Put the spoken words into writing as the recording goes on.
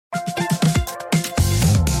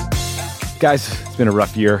Guys, it's been a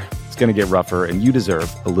rough year. It's going to get rougher, and you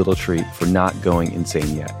deserve a little treat for not going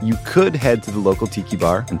insane yet. You could head to the local tiki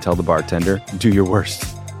bar and tell the bartender, do your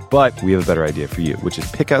worst. But we have a better idea for you, which is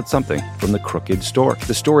pick out something from the Crooked store.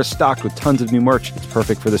 The store is stocked with tons of new merch. It's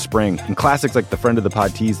perfect for the spring. And classics like the Friend of the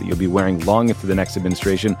Pod tees that you'll be wearing long into the next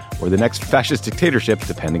administration or the next fascist dictatorship,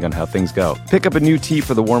 depending on how things go. Pick up a new tee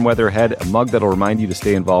for the warm weather ahead, a mug that'll remind you to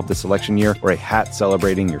stay involved this election year, or a hat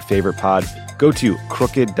celebrating your favorite pod. Go to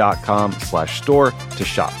crooked.com/store to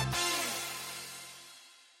shop.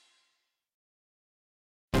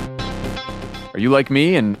 Are you like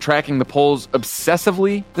me and tracking the polls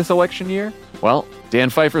obsessively this election year? Well, Dan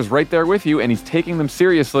Pfeiffer's right there with you, and he's taking them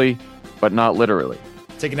seriously, but not literally.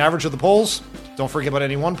 Take an average of the polls. Don't forget about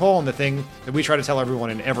any one poll. And the thing that we try to tell everyone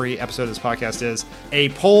in every episode of this podcast is a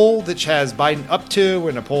poll that has Biden up to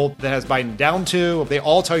and a poll that has Biden down to, they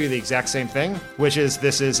all tell you the exact same thing, which is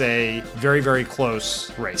this is a very, very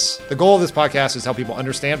close race. The goal of this podcast is to help people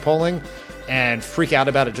understand polling and freak out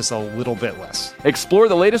about it just a little bit less. Explore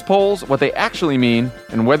the latest polls, what they actually mean,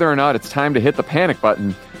 and whether or not it's time to hit the panic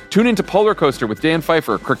button. Tune into Polar Coaster with Dan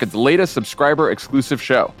Pfeiffer, Crooked's latest subscriber-exclusive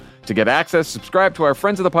show. To get access, subscribe to our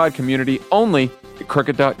Friends of the Pod community only at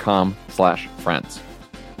crooked.com/friends.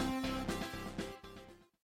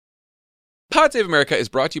 Pod Save America is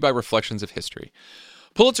brought to you by Reflections of History.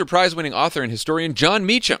 Pulitzer Prize-winning author and historian John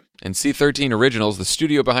Meacham and C13 Originals, the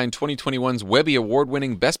studio behind 2021's Webby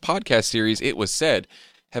Award-winning Best Podcast series, It Was Said,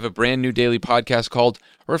 have a brand new daily podcast called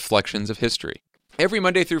Reflections of History. Every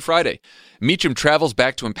Monday through Friday, Meacham travels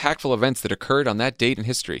back to impactful events that occurred on that date in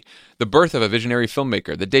history. The birth of a visionary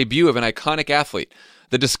filmmaker, the debut of an iconic athlete,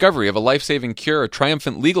 the discovery of a life-saving cure, a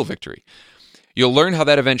triumphant legal victory. You'll learn how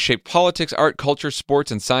that event shaped politics, art, culture,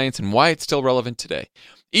 sports, and science, and why it's still relevant today.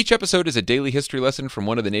 Each episode is a daily history lesson from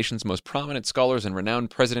one of the nation's most prominent scholars and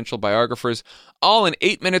renowned presidential biographers, all in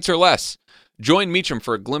 8 minutes or less. Join Meacham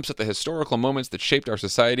for a glimpse at the historical moments that shaped our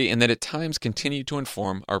society and that at times continue to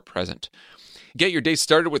inform our present. Get your day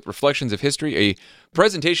started with Reflections of History, a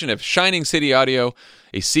presentation of Shining City Audio,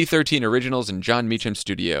 a C13 Originals and John Meacham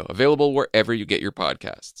studio, available wherever you get your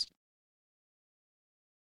podcasts.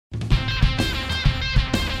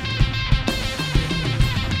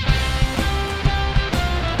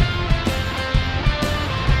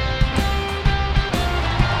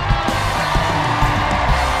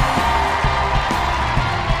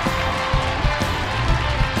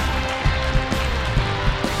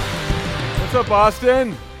 What's up,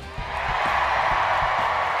 Boston?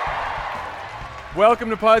 Welcome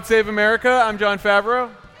to Pod Save America. I'm John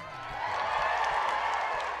Favreau.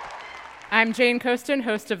 I'm Jane Coaston,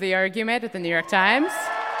 host of The Argument at the New York Times.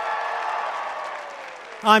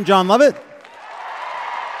 I'm John Lovett.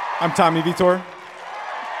 I'm Tommy Vitor.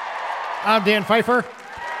 I'm Dan Pfeiffer.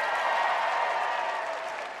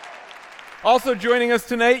 Also joining us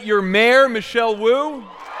tonight, your mayor, Michelle Wu.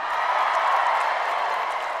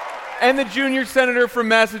 And the junior senator from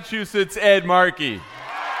Massachusetts, Ed Markey.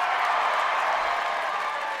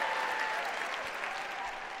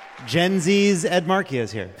 Gen Z's Ed Markey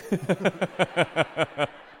is here.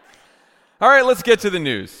 All right, let's get to the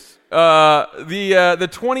news. The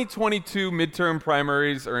 2022 midterm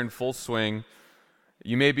primaries are in full swing.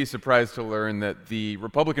 You may be surprised to learn that the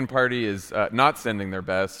Republican Party is not sending their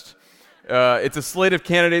best. It's a slate of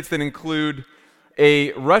candidates that include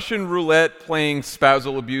a Russian roulette playing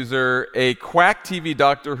spousal abuser, a quack TV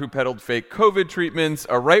doctor who peddled fake COVID treatments,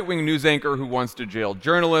 a right-wing news anchor who wants to jail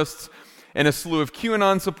journalists, and a slew of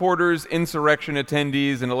QAnon supporters, insurrection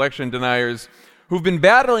attendees, and election deniers who've been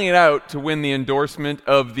battling it out to win the endorsement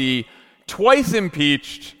of the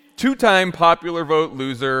twice-impeached, two-time popular vote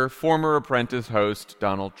loser, former Apprentice host,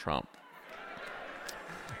 Donald Trump.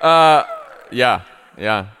 Yeah,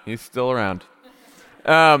 he's still around.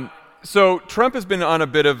 So Trump has been on a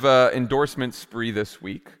bit of an endorsement spree this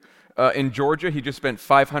week. In Georgia, he just spent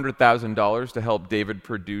 $500,000 to help David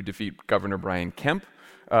Perdue defeat Governor Brian Kemp,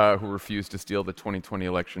 who refused to steal the 2020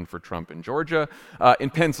 election for Trump in Georgia. In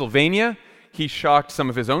Pennsylvania, he shocked some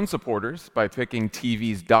of his own supporters by picking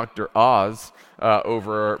TV's Dr. Oz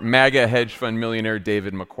over MAGA hedge fund millionaire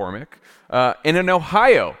David McCormick. And in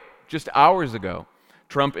Ohio, just hours ago,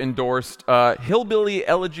 Trump endorsed hillbilly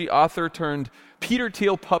elegy author turned Peter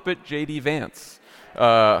Thiel puppet J.D. Vance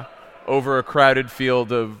over a crowded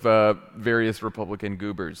field of various Republican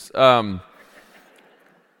goobers. And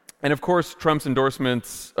of course, Trump's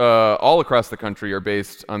endorsements all across the country are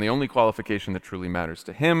based on the only qualification that truly matters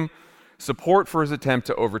to him: support for his attempt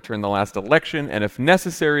to overturn the last election, and if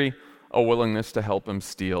necessary, a willingness to help him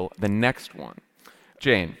steal the next one.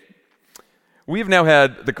 Jane, we have now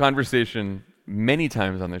had the conversation many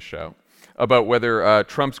times on this show about whether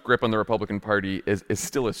Trump's grip on the Republican Party is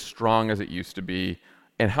still as strong as it used to be,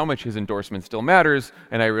 and how much his endorsement still matters.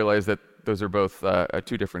 And I realize that those are both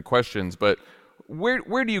two different questions, but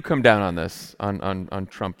where do you come down on this, on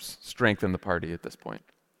Trump's strength in the party at this point?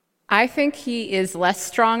 I think he is less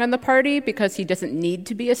strong in the party because he doesn't need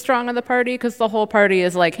to be as strong in the party because the whole party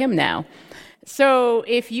is like him now. So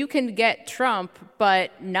if you can get Trump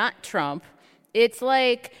but not Trump, it's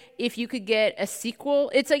like if you could get a sequel.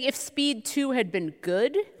 It's like if Speed 2 had been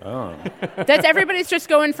good. Oh. Everybody's just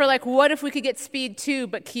going for like, what if we could get Speed 2,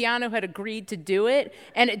 but Keanu had agreed to do it,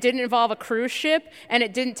 and it didn't involve a cruise ship, and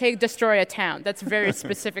it didn't destroy a town. That's very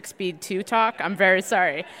specific Speed 2 talk. I'm very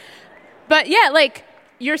sorry. But yeah, like,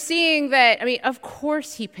 you're seeing that, I mean, of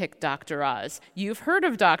course he picked Dr. Oz. You've heard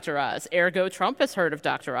of Dr. Oz. Ergo, Trump has heard of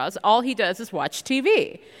Dr. Oz. All he does is watch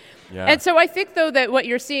TV. Yeah. And so I think, though, that what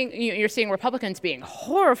you're seeing Republicans being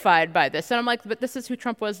horrified by this. And I'm like, but this is who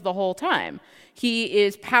Trump was the whole time. He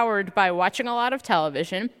is powered by watching a lot of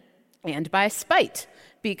television and by spite,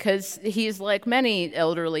 because he's like many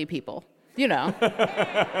elderly people, you know.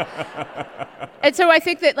 And so I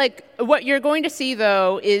think that, like, what you're going to see,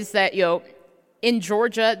 though, is that, you know, in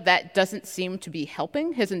Georgia, that doesn't seem to be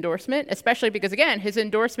helping his endorsement, especially because, again, his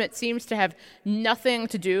endorsement seems to have nothing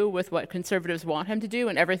to do with what conservatives want him to do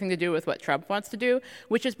and everything to do with what Trump wants to do,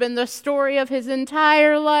 which has been the story of his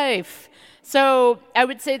entire life. So I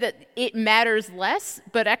would say that it matters less,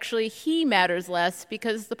 but actually he matters less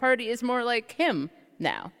because the party is more like him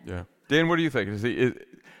now. Yeah. Dan, what do you think? Is he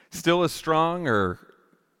still as strong, or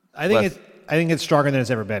I think it's stronger than it's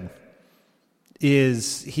ever been. You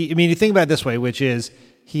think about it this way, which is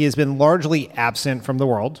he has been largely absent from the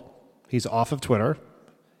world. He's off of Twitter.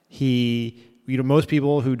 Most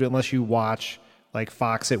people who, unless you watch like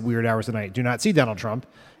Fox at weird hours of the night, do not see Donald Trump.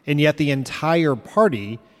 And yet the entire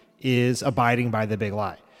party is abiding by the big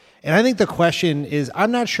lie. And I think the question is,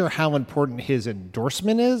 I'm not sure how important his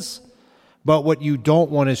endorsement is, but what you don't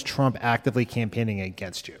want is Trump actively campaigning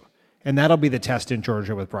against you. And that'll be the test in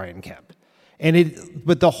Georgia with Brian Kemp.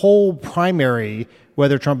 But the whole primary,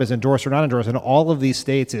 whether Trump is endorsed or not endorsed, in all of these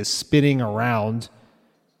states is spinning around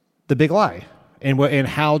the big lie and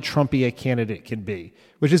how Trumpy a candidate can be,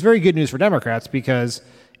 which is very good news for Democrats because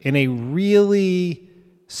in a really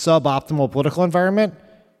suboptimal political environment,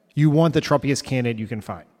 you want the Trumpiest candidate you can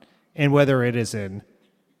find. And whether it is in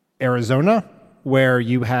Arizona, where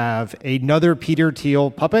you have another Peter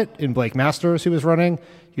Thiel puppet in Blake Masters who is running,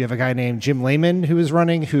 you have a guy named Jim Layman who is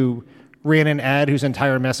running, who ran an ad whose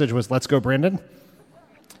entire message was "Let's go, Brandon,"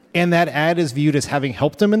 and that ad is viewed as having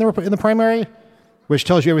helped him in the primary, which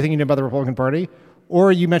tells you everything you know about the Republican Party.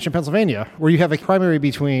 Or you mentioned Pennsylvania, where you have a primary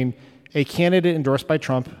between a candidate endorsed by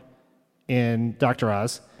Trump in Dr.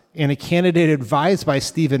 Oz and a candidate advised by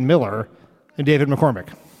Stephen Miller and David McCormick.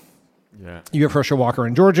 Yeah. You have Herschel Walker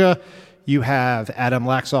in Georgia. You have Adam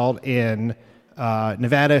Laxalt in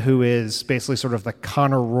Nevada, who is basically sort of the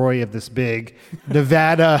Conor Roy of this big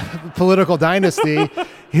Nevada political dynasty,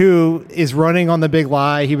 who is running on the big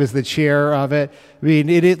lie. He was the chair of it. I mean,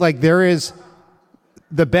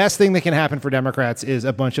 the best thing that can happen for Democrats is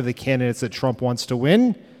a bunch of the candidates that Trump wants to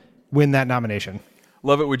win that nomination.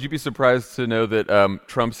 Love it. Would you be surprised to know that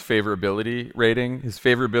Trump's favorability rating, his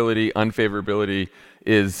favorability, unfavorability,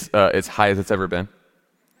 is as high as it's ever been?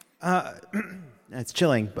 It's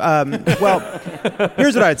chilling. Well,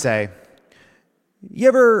 here's what I'd say. You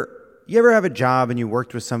ever have a job and you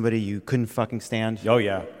worked with somebody you couldn't fucking stand? Oh,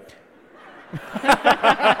 yeah.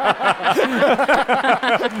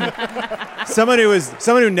 Someone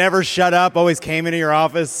who never shut up, always came into your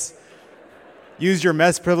office, used your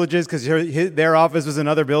mess privileges because their office was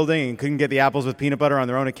another building and couldn't get the apples with peanut butter on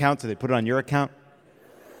their own account, so they put it on your account.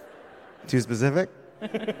 Too specific?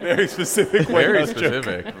 Very specific. Very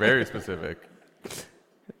specific. Very specific.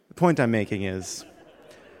 The point I'm making is,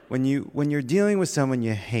 when you're dealing with someone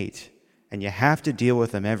you hate and you have to deal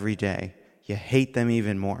with them every day, you hate them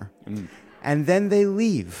even more. Mm. And then they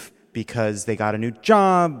leave because they got a new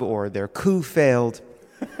job or their coup failed.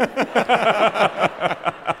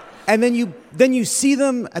 And then you see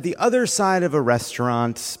them at the other side of a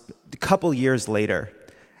restaurant a couple years later.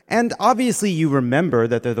 And obviously you remember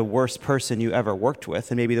that they're the worst person you ever worked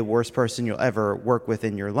with and maybe the worst person you'll ever work with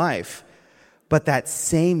in your life. But that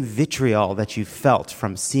same vitriol that you felt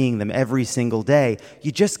from seeing them every single day,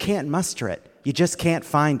 you just can't muster it. You just can't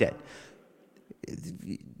find it.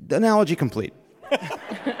 The analogy complete.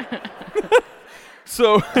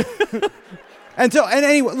 So, and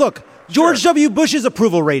anyway, look, George W. Bush's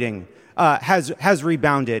approval rating has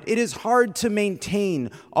rebounded. It is hard to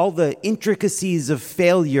maintain all the intricacies of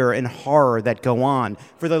failure and horror that go on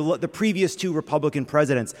for the previous two Republican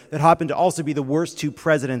presidents that happen to also be the worst two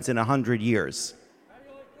presidents in 100 years.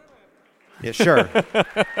 Yeah, sure.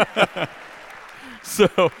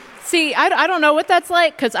 So, See, I don't know what that's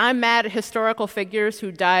like because I'm mad at historical figures who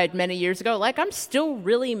died many years ago. Like, I'm still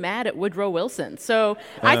really mad at Woodrow Wilson. So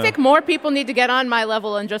I think more people need to get on my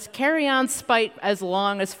level and just carry on spite as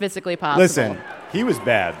long as physically possible. Listen, he was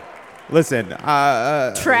bad. Listen,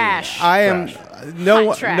 Trash. I am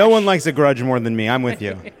Hot trash. no one likes a grudge more than me. I'm with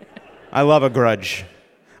you. I love a grudge.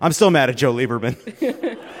 I'm still mad at Joe Lieberman.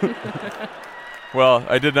 well,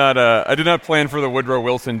 I did not plan for the Woodrow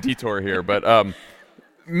Wilson detour here, but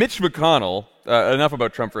Mitch McConnell. Enough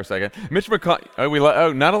about Trump for a second. Mitch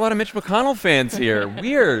McConnell. Not a lot of Mitch McConnell fans here.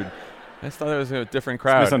 Weird. I just thought it was a different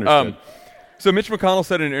crowd. Misunderstood. So Mitch McConnell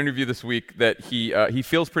said in an interview this week that he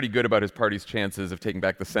feels pretty good about his party's chances of taking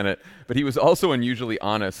back the Senate, but he was also unusually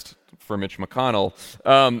honest for Mitch McConnell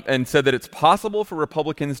and said that it's possible for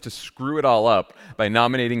Republicans to screw it all up by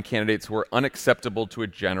nominating candidates who are unacceptable to a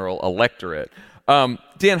general electorate.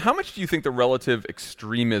 Dan, how much do you think the relative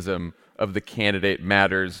extremism of the candidate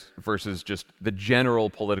matters versus just the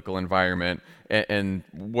general political environment, and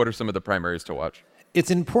what are some of the primaries to watch?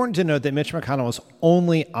 It's important to note that Mitch McConnell is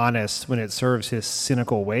only honest when it serves his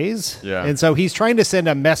cynical ways. Yeah. And so he's trying to send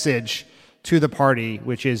a message to the party,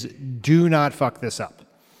 which is do not fuck this up.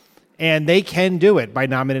 And they can do it by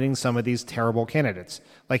nominating some of these terrible candidates.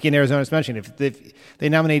 Like in Arizona, it's mentioned, if they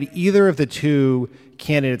nominate either of the two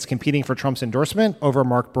candidates competing for Trump's endorsement over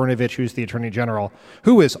Mark Brnovich, who's the attorney general,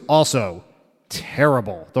 who is also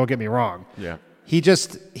terrible, don't get me wrong. Yeah.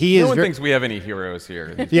 No one thinks we have any heroes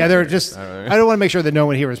here. Yeah, they're just. I don't want to make sure that no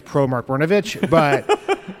one here is pro Mark Brnovich, but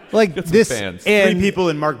like this, fans. And 3 people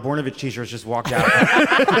in Mark Brnovich t-shirts just walked out.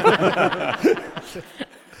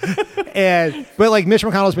 But like Mitch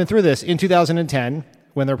McConnell's been through this in 2010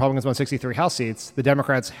 when the Republicans won 63 House seats. The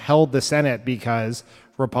Democrats held the Senate because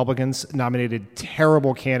Republicans nominated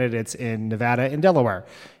terrible candidates in Nevada and Delaware.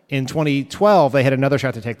 In 2012, they had another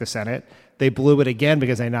shot to take the Senate. They blew it again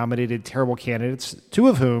because they nominated terrible candidates, 2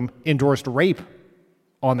 of whom endorsed rape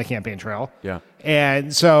on the campaign trail. Yeah.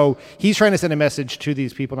 And so he's trying to send a message to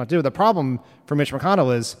these people not to do it. The problem for Mitch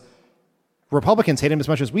McConnell is Republicans hate him as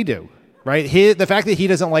much as we do, right? The fact that he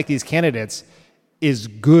doesn't like these candidates is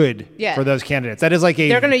good for those candidates. That is like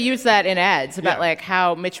they're going to use that in ads about like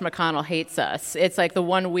how Mitch McConnell hates us. It's like the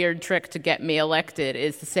one weird trick to get me elected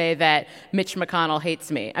is to say that Mitch McConnell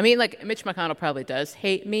hates me. I mean, like Mitch McConnell probably does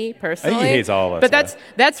hate me personally. I think he hates all of us. But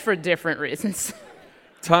that's for different reasons.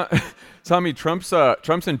 Tommy, Trump's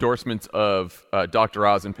endorsements of Dr.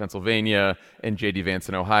 Oz in Pennsylvania and J.D. Vance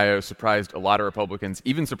in Ohio surprised a lot of Republicans,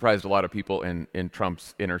 even surprised a lot of people in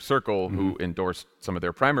Trump's inner circle who endorsed some of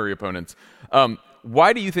their primary opponents.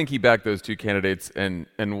 Why do you think he backed those 2 candidates, and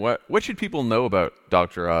what should people know about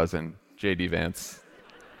Dr. Oz and J.D. Vance?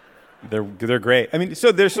 They're great. I mean,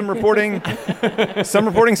 so there's some reporting. Some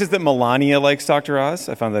reporting says that Melania likes Dr. Oz.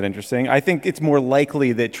 I found that interesting. I think it's more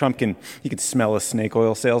likely that Trump can smell a snake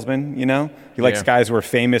oil salesman, you know? He likes guys who are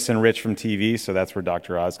famous and rich from TV, so that's where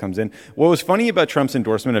Dr. Oz comes in. What was funny about Trump's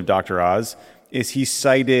endorsement of Dr. Oz is he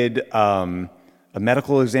cited a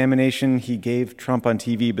medical examination he gave Trump on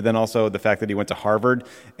TV, but then also the fact that he went to Harvard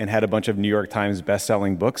and had a bunch of New York Times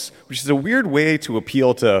best-selling books, which is a weird way to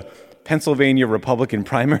appeal to Pennsylvania Republican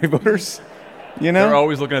primary voters. You know? They're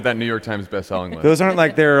always looking at that New York Times best-selling list. Those aren't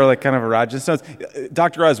like they're like kind of erogenous stones.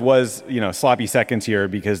 Dr. Oz was, sloppy seconds here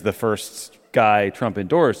because the first guy Trump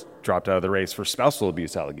endorsed dropped out of the race for spousal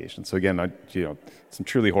abuse allegations. So again, some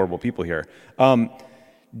truly horrible people here.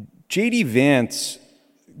 J.D. Vance,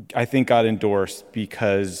 I think, got endorsed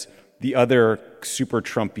because the other super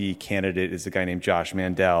Trumpy candidate is a guy named Josh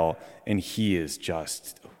Mandel, and he is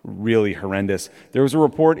just really horrendous. There was a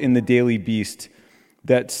report in the Daily Beast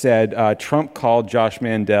that said Trump called Josh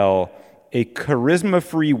Mandel a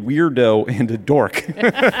charisma-free weirdo and a dork.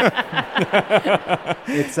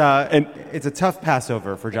 It's a tough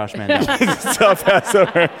Passover for Josh Mandel. It's a tough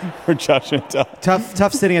Passover for Josh Mandel.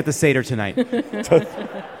 Tough sitting at the Seder tonight.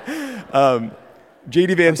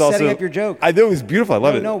 J.D. Vance also setting up your joke. I know it was beautiful. I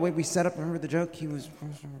love it. No, wait, we set up. Remember the joke?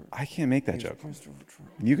 I can't make that joke.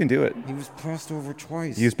 You can do it. He was passed over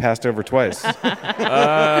twice. He was passed over twice. It's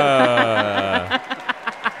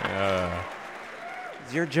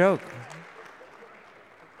your joke.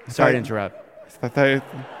 Sorry to interrupt. I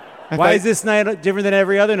Why is this night different than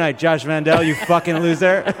every other night, Josh Mandel, you fucking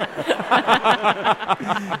loser?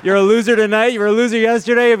 You're a loser tonight, you were a loser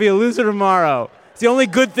yesterday, you'll be a loser tomorrow. It's the only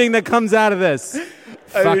good thing that comes out of this.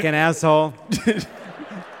 Fucking asshole.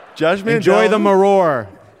 Josh Mandel. Enjoy the maror.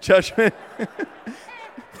 Josh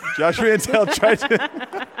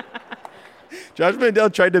Mandel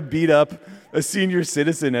tried to beat up a senior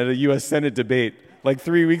citizen at a U.S. Senate debate like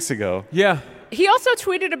 3 weeks ago. Yeah. He also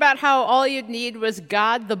tweeted about how all you'd need was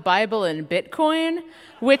God, the Bible, and Bitcoin,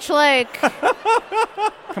 which, like...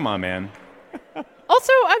 Come on, man.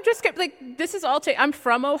 Also, I'm just like, this is all. I'm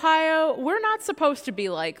from Ohio. We're not supposed to be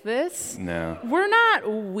like this. No. We're not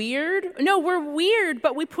weird. No, we're weird,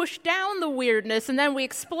 but we push down the weirdness and then we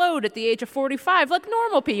explode at the age of 45 like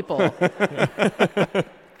normal people.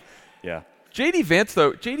 Yeah. J.D. Vance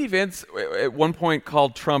at one point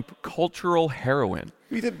called Trump cultural heroin.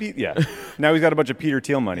 Yeah. Now he's got a bunch of Peter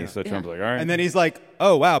Thiel money, so Trump's like, all right. And then he's like,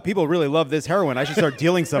 oh, wow, people really love this heroin. I should start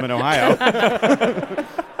dealing some in Ohio.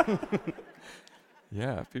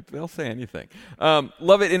 Yeah, people, they'll say anything.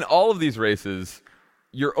 Love it. In all of these races,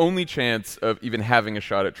 your only chance of even having a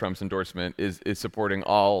shot at Trump's endorsement is supporting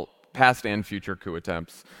all past and future coup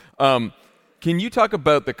attempts. Can you talk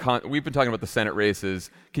about we've been talking about the Senate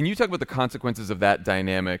races. Can you talk about the consequences of that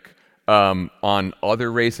dynamic on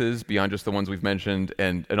other races beyond just the ones we've mentioned,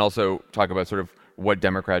 and also talk about sort of what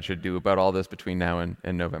Democrats should do about all this between now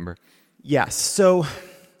and November? Yes. So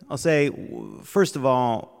I'll say, first of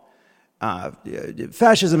all,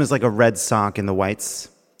 fascism is like a red sock in the whites.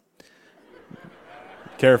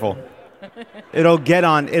 Careful. It'll get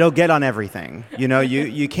on everything. You know,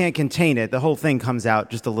 you can't contain it. The whole thing comes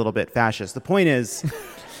out just a little bit fascist. The point is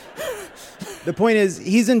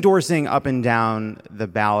he's endorsing up and down the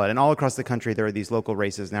ballot, and all across the country there are these local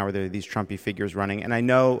races now where there are these Trumpy figures running. And I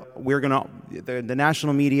know the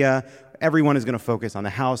national media, everyone is going to focus on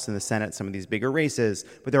the House and the Senate, some of these bigger races,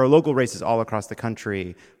 but there are local races all across the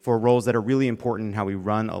country for roles that are really important in how we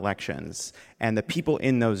run elections. And the people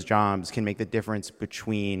in those jobs can make the difference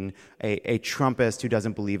between a Trumpist who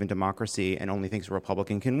doesn't believe in democracy and only thinks a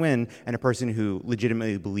Republican can win, and a person who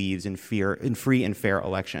legitimately believes in free and fair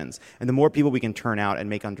elections. And the more people we can turn out and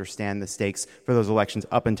make understand the stakes for those elections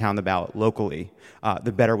up and down the ballot locally,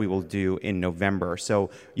 the better we will do in November.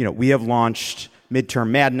 So, we have launched Midterm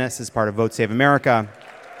Madness as part of Vote Save America.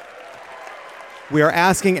 We are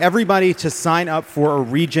asking everybody to sign up for a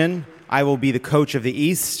region. I will be the coach of the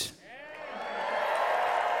East.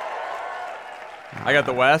 I got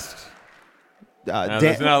the West.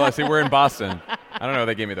 No, see, we're in Boston. I don't know if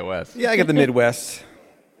they gave me the West. Yeah, I got the Midwest.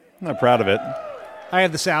 I'm not proud of it. I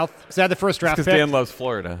had the South. Is that the first draft Because pick? Dan loves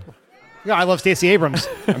Florida. Yeah, I love Stacey Abrams.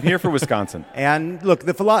 I'm here for Wisconsin. And look,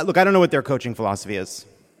 I don't know what their coaching philosophy is.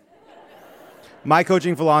 My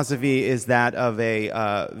coaching philosophy is that of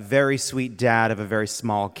a very sweet dad of a very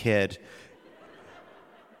small kid.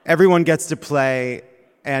 Everyone gets to play,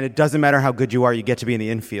 and it doesn't matter how good you are, you get to be in the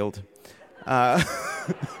infield. I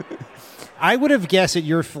would have guessed that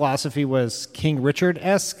your philosophy was King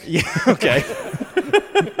Richard-esque. Yeah, okay.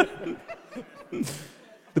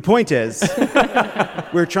 The point is,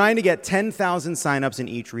 we're trying to get 10,000 signups in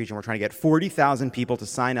each region. We're trying to get 40,000 people to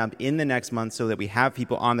sign up in the next month so that we have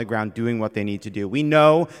people on the ground doing what they need to do. We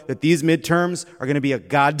know that these midterms are going to be a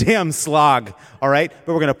goddamn slog, all right?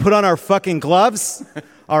 But we're going to put on our fucking gloves,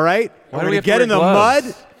 all right? Why We're do we going to have get in the gloves?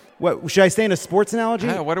 mud. What, should I stay in a sports analogy?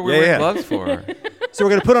 Yeah, what are we wearing gloves for? So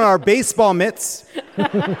we're going to put on our baseball mitts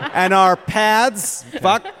and our pads,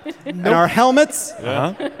 and our helmets,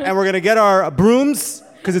 and we're going to get our brooms,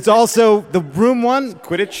 because it's also the broom one.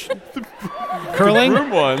 Quidditch? Curling?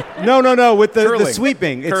 Room one. No, with the Curling.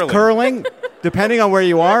 sweeping. It's Curling. curling, depending on where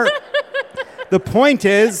you are. The point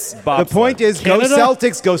is, go Canada?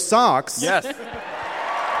 Celtics, go Sox. Yes.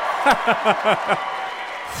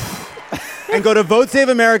 And go to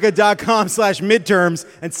votesaveamerica.com/midterms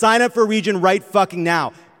and sign up for region right fucking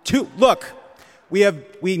now. Look,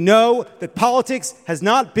 we know that politics has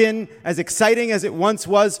not been as exciting as it once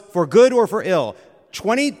was, for good or for ill.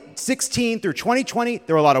 2016 through 2020,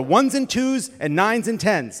 there were a lot of 1s and 2s and 9s and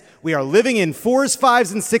 10s. We are living in 4s,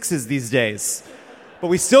 5s, and 6s these days. But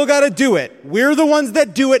we still got to do it. We're the ones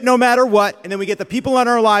that do it no matter what, and then we get the people in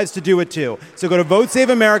our lives to do it too. So go to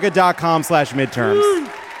votesaveamerica.com/midterms.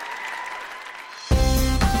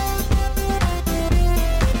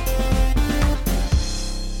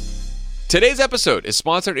 Today's episode is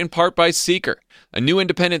sponsored in part by Seeker, a new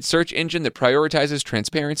independent search engine that prioritizes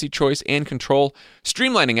transparency, choice, and control,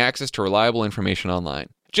 streamlining access to reliable information online.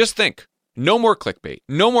 Just think, no more clickbait,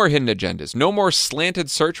 no more hidden agendas, no more slanted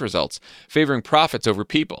search results favoring profits over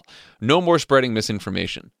people, no more spreading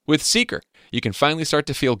misinformation. With Seeker, you can finally start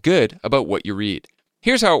to feel good about what you read.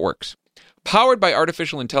 Here's how it works. Powered by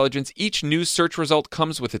artificial intelligence, each news search result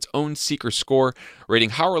comes with its own Seeker score, rating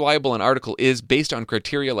how reliable an article is based on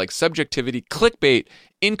criteria like subjectivity, clickbait,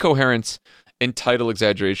 incoherence, and title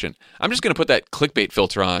exaggeration. I'm just going to put that clickbait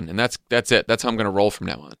filter on, and that's it. That's how I'm going to roll from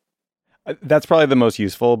now on. That's probably the most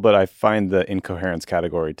useful, but I find the incoherence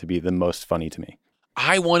category to be the most funny to me.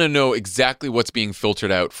 I want to know exactly what's being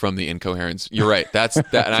filtered out from the incoherence. You're right. That's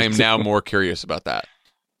that, and I am now more curious about that.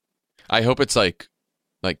 I hope it's like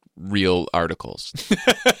real articles.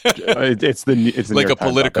 It's like a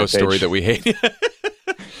Politico story that we hate.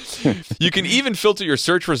 You can even filter your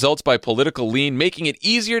search results by political lean, making it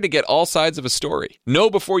easier to get all sides of a story.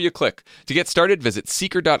 Know before you click. To get started, visit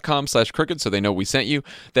Seeker.com/crooked so they know we sent you.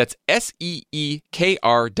 That's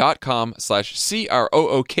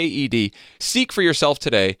SEEKR.com/CROOKED. Seek for yourself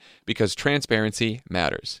today, because transparency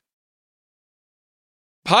matters.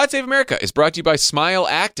 Pod Save America is brought to you by Smile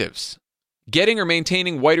Actives. Getting or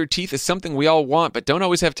maintaining whiter teeth is something we all want but don't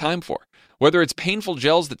always have time for. Whether it's painful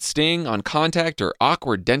gels that sting on contact or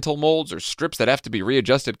awkward dental molds or strips that have to be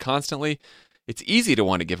readjusted constantly, it's easy to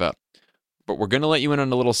want to give up. But we're going to let you in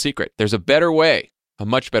on a little secret. There's a better way, a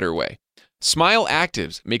much better way. Smile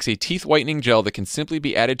Actives makes a teeth whitening gel that can simply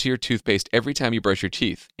be added to your toothpaste every time you brush your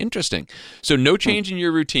teeth. Interesting. So no change in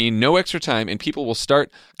your routine, no extra time, and people will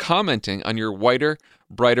start commenting on your whiter,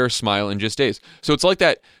 brighter smile in just days. So it's like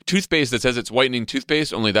that toothpaste that says it's whitening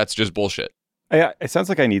toothpaste, only that's just bullshit. Yeah, it sounds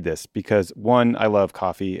like I need this because, one, I love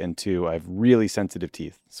coffee, and two, I have really sensitive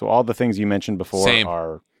teeth. So all the things you mentioned before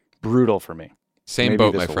are brutal for me. Same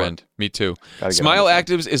boat, my friend. Me too. Smile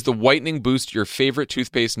Actives is the whitening boost your favorite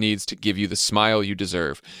toothpaste needs to give you the smile you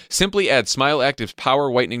deserve. Simply add Smile Actives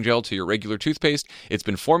Power Whitening Gel to your regular toothpaste. It's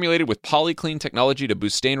been formulated with PolyClean technology to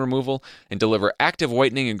boost stain removal and deliver active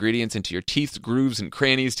whitening ingredients into your teeth's grooves and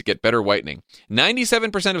crannies to get better whitening.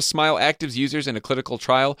 97% of Smile Actives users in a clinical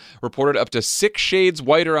trial reported up to 6 shades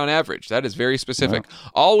whiter on average. That is very specific.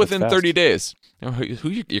 Wow. All within 30 days.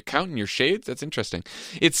 You're counting your shades? That's interesting.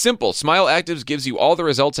 It's simple. Smile Actives gives you all the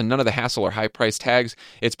results and none of the hassle or high price tags.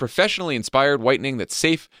 It's professionally inspired whitening that's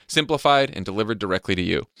safe, simplified, and delivered directly to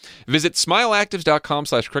you. Visit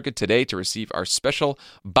smileactives.com/crooked today to receive our special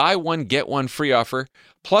buy one, get one free offer,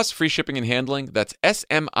 plus free shipping and handling. That's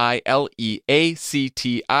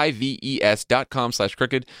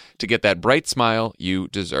SMILEACTIVES.com/crooked to get that bright smile you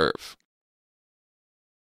deserve.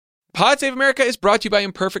 Pod Save America is brought to you by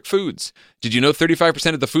Imperfect Foods. Did you know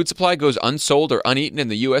 35% of the food supply goes unsold or uneaten in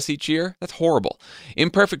the U.S. each year? That's horrible.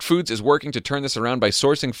 Imperfect Foods is working to turn this around by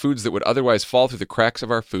sourcing foods that would otherwise fall through the cracks of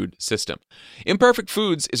our food system. Imperfect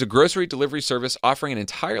Foods is a grocery delivery service offering an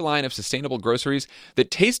entire line of sustainable groceries that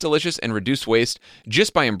taste delicious and reduce waste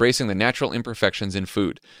just by embracing the natural imperfections in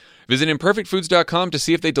food. Visit imperfectfoods.com to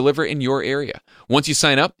see if they deliver in your area. Once you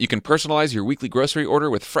sign up, you can personalize your weekly grocery order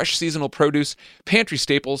with fresh seasonal produce, pantry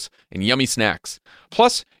staples, and yummy snacks.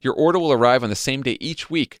 Plus, your order will arrive on the same day each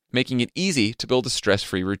week, making it easy to build a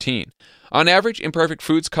stress-free routine. On average, Imperfect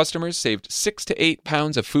Foods customers saved 6 to 8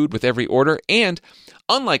 pounds of food with every order, and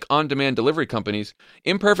unlike on-demand delivery companies,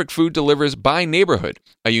 Imperfect Food delivers by neighborhood,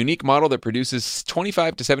 a unique model that produces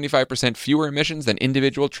 25 to 75% fewer emissions than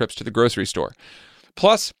individual trips to the grocery store.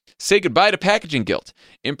 Plus, say goodbye to packaging guilt.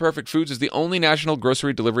 Imperfect Foods is the only national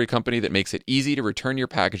grocery delivery company that makes it easy to return your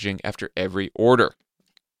packaging after every order.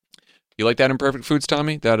 You like that, Imperfect Foods,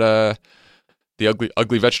 Tommy? That the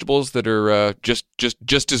ugly vegetables that are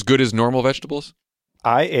just as good as normal vegetables?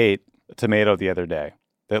 I ate a tomato the other day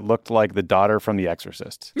that looked like the daughter from The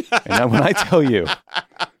Exorcist. And when I tell you,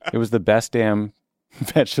 it was the best damn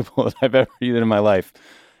vegetable that I've ever eaten in my life.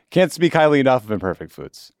 Can't speak highly enough of Imperfect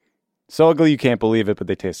Foods. So ugly you can't believe it, but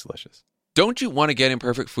they taste delicious. Don't you want to get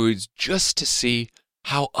Imperfect Foods just to see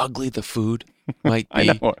how ugly the food might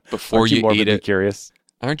be before you eat it? Curious?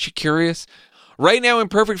 Aren't you curious? Right now,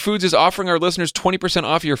 Imperfect Foods is offering our listeners 20%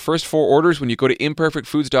 off your first 4 orders when you go to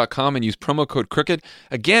imperfectfoods.com and use promo code CROOKED.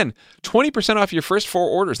 Again, 20% off your first 4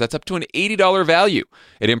 orders. That's up to an $80 value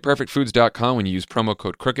at imperfectfoods.com when you use promo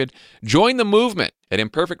code CROOKED. Join the movement at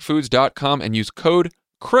imperfectfoods.com and use code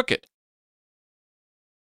CROOKED.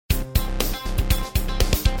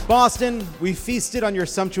 Boston, we feasted on your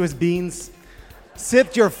sumptuous beans,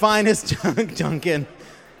 sipped your finest Dunkin',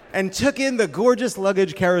 and took in the gorgeous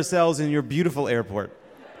luggage carousels in your beautiful airport.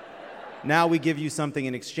 Now we give you something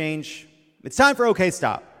in exchange. It's time for OK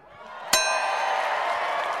Stop.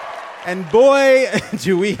 And boy,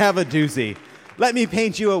 do we have a doozy. Let me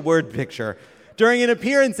paint you a word picture. During an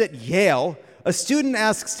appearance at Yale, a student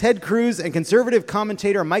asks Ted Cruz and conservative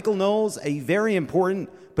commentator Michael Knowles a very important,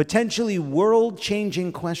 potentially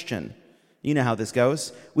world-changing question. You know how this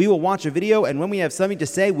goes. We will watch a video, and when we have something to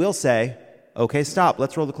say, we'll say, "Okay, stop."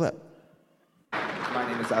 Let's roll the clip. My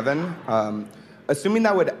name is Evan. Assuming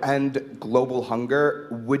that would end global hunger,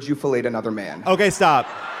 would you fillet another man? Okay, stop.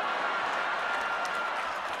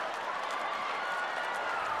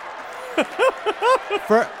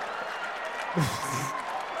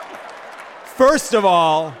 First of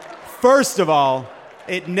all,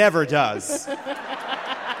 it never does.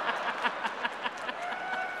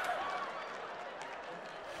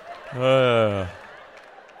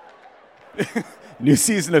 New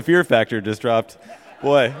season of Fear Factor just dropped.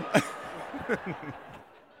 Boy.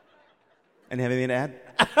 And have anything to add?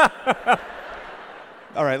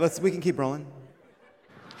 All right, we can keep rolling.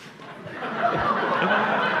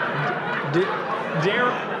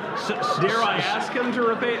 Dare I ask him to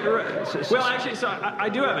repeat? Well, actually, so I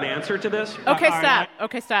do have an answer to this. Okay, stop.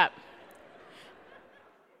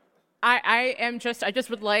 I just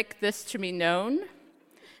would like this to be known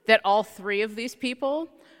that all three of these people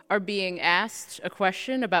are being asked a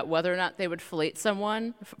question about whether or not they would fillet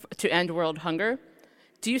someone to end world hunger.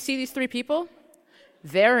 Do you see these three people?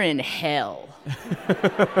 They're in hell.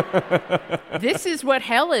 This is what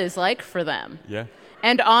hell is like for them. Yeah.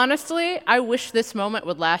 And honestly, I wish this moment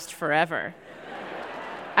would last forever.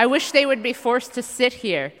 I wish they would be forced to sit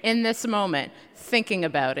here in this moment, thinking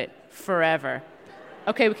about it forever.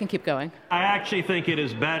 Okay, we can keep going. I actually think it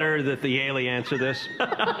is better that the Yaley answer this.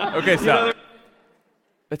 Okay, stop.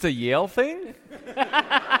 That's a Yale thing?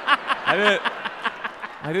 I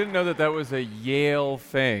didn't know that was a Yale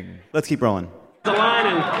thing. Let's keep rolling.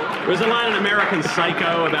 There's a line in American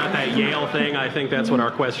Psycho about that Yale thing. I think that's what our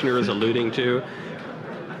questioner is alluding to.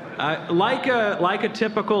 Like a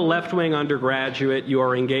typical left-wing undergraduate, you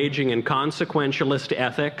are engaging in consequentialist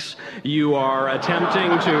ethics. You are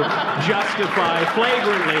attempting to justify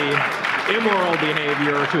flagrantly immoral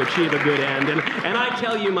behavior to achieve a good end. And I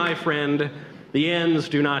tell you, my friend, the ends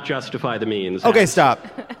do not justify the means. Okay, stop.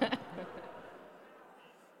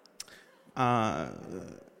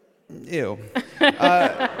 Ew.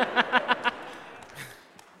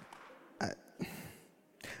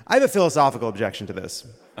 I have a philosophical objection to this.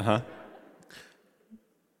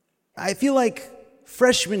 I feel like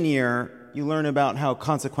freshman year, you learn about how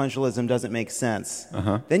consequentialism doesn't make sense.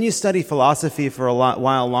 Then you study philosophy for a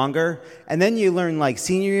while longer, and then you learn, like,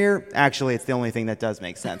 senior year, actually, it's the only thing that does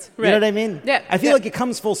make sense. Right. You know what I mean? Yeah. I feel like it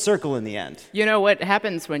comes full circle in the end. You know what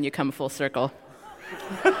happens when you come full circle?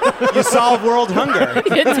 You solve world hunger.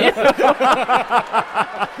 You do.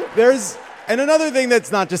 And another thing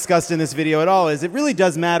that's not discussed in this video at all is it really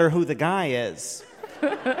does matter who the guy is.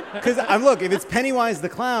 Because, look, if it's Pennywise the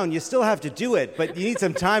Clown, you still have to do it, but you need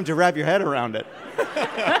some time to wrap your head around it.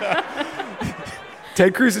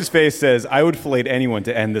 Ted Cruz's face says, I would fillet anyone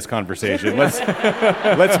to end this conversation.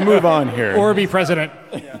 Let's move on here. Or be president.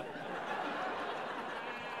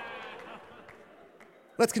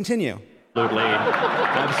 Let's continue.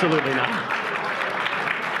 Absolutely not.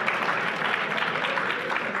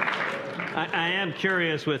 I am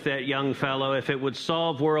curious with that young fellow, if it would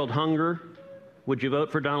solve world hunger, would you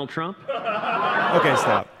vote for Donald Trump? Okay,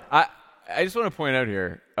 stop. I just want to point out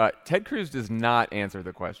here, Ted Cruz does not answer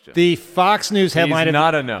the question. The Fox News headline. He's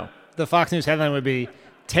not a no. The Fox News headline would be,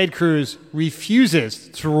 Ted Cruz refuses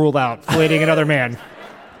to rule out filleting another man.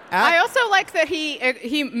 I also like that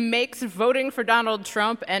he makes voting for Donald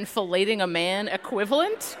Trump and filleting a man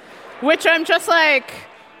equivalent, which I'm just like...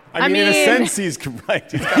 I mean, in a sense, he's right.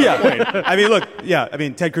 He's got a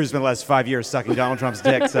point. Ted Cruz spent the last 5 years sucking Donald Trump's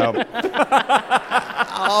dick, so...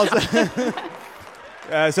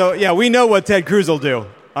 we know what Ted Cruz will do.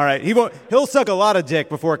 All right, he'll suck a lot of dick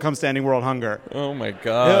before it comes to ending world hunger. Oh, my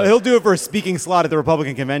God. He'll do it for a speaking slot at the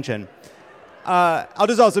Republican convention. I'll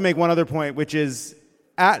just also make one other point, which is,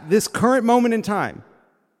 at this current moment in time,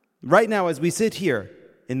 right now as we sit here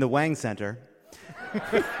in the Wang Center...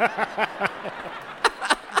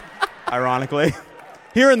 Ironically,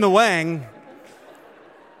 here in the Wang,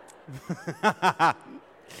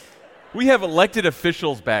 we have elected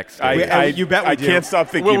officials backstage. you bet we I do. can't stop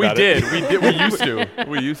thinking about it. We used to.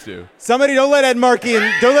 We used to. Somebody don't let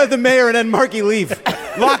don't let the mayor and Ed Markey leave.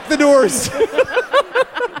 Lock the doors.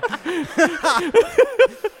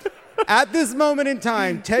 At this moment in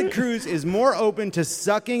time, Ted Cruz is more open to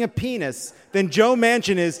sucking a penis than Joe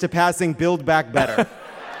Manchin is to passing Build Back Better.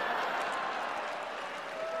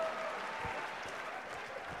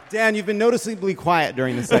 Dan, you've been noticeably quiet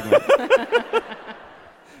during this segment.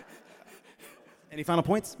 Any final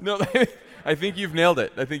points? No, I think you've nailed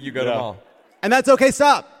it. I think you got them all. And that's okay,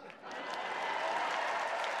 stop.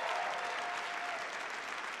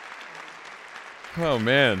 Oh,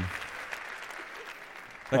 man.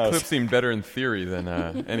 That clip seemed better in theory than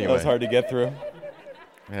anyway. That was hard to get through.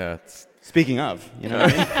 Yeah. Speaking of, you know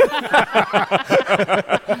what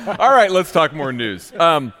I mean? All right, let's talk more news.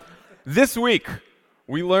 This week,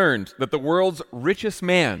 we learned that the world's richest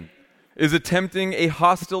man is attempting a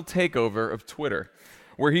hostile takeover of Twitter.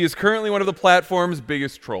 where he is currently one of the platform's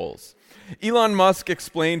biggest trolls. Elon Musk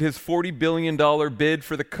explained his $40 billion bid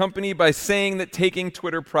for the company by saying that taking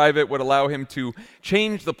Twitter private would allow him to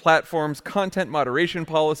change the platform's content moderation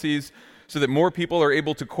policies so that more people are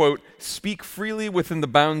able to, quote, speak freely within the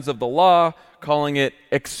bounds of the law, calling it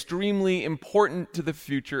extremely important to the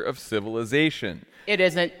future of civilization. It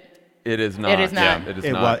isn't. It is not. It is not. Yeah, it is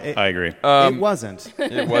not. I agree. It wasn't.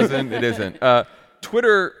 It wasn't. It isn't.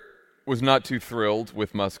 Twitter was not too thrilled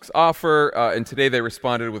with Musk's offer, and today they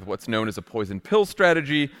responded with what's known as a poison pill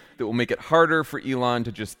strategy that will make it harder for Elon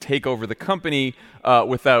to just take over the company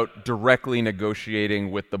without directly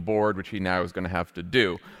negotiating with the board, which he now is going to have to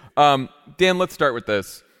do. Dan, let's start with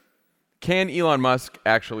this. Can Elon Musk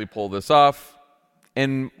actually pull this off,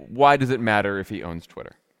 and why does it matter if he owns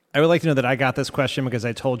Twitter? I would like to know that I got this question because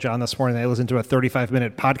I told John this morning that I listened to a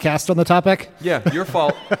 35-minute podcast on the topic. Yeah, your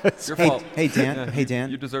fault. Your fault. Hey, Dan. Yeah, Hey,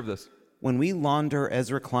 Dan. You deserve this. When we launder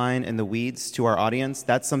Ezra Klein and the weeds to our audience,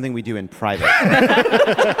 that's something we do in private.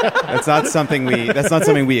 That's not something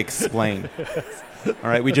we explain. All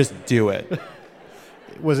right, we just do it.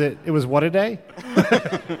 It was what a day?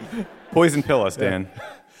 Poison pill us, Dan.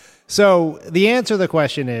 So the answer to the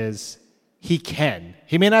question is he can.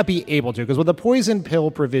 He may not be able to, because what the poison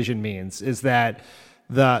pill provision means is that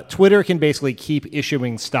the Twitter can basically keep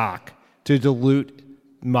issuing stock to dilute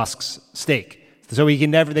Musk's stake. So they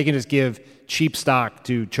can just give cheap stock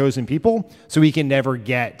to chosen people, so he can never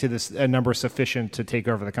get to a number sufficient to take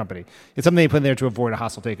over the company. It's something they put in there to avoid a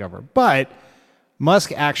hostile takeover. But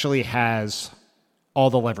Musk actually has all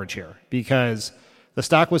the leverage here, because the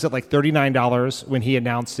stock was at like $39 when he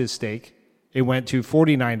announced his stake. It went to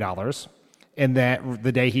 $49 and that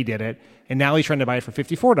the day he did it, and now he's trying to buy it for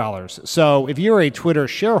 $54. So if you're a Twitter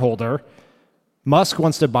shareholder, Musk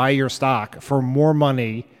wants to buy your stock for more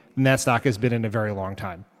money than that stock has been in a very long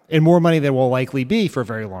time, and more money than will likely be for a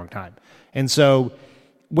very long time. And so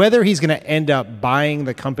whether he's going to end up buying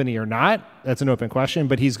the company or not, that's an open question,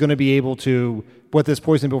 but he's going to be able to, what this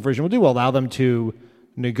poison pill version will do, will allow them to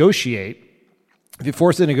negotiate. If you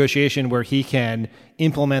force a negotiation where he can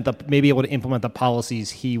maybe able to implement the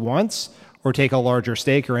policies he wants, or take a larger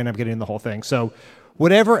stake, or end up getting the whole thing. So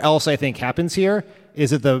whatever else I think happens here is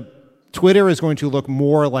that the Twitter is going to look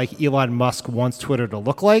more like Elon Musk wants Twitter to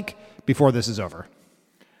look like before this is over.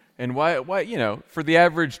 And why, for the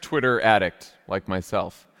average Twitter addict like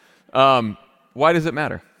myself, why does it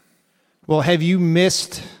matter? Well, have you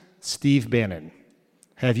missed Steve Bannon?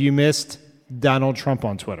 Have you missed Donald Trump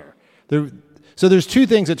on Twitter? So there's two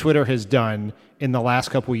things that Twitter has done in the last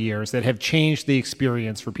couple of years that have changed the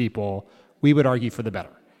experience for people, we would argue, for the better.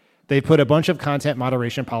 They put a bunch of content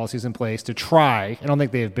moderation policies in place to try, I don't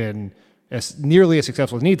think they have been nearly as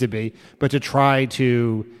successful as need to be, but to try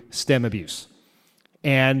to stem abuse.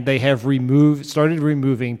 And they have started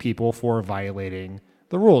removing people for violating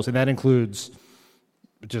the rules. And that includes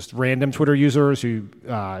just random Twitter users who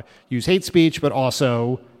use hate speech, but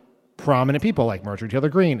also prominent people like Marjorie Taylor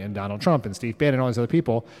Greene and Donald Trump and Steve Bannon and all these other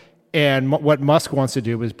people. And what Musk wants to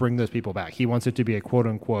do is bring those people back. He wants it to be a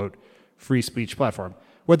quote-unquote free speech platform.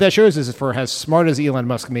 What that shows is, for as smart as Elon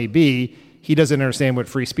Musk may be, he doesn't understand what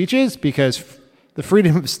free speech is, because the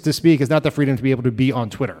freedom to speak is not the freedom to be able to be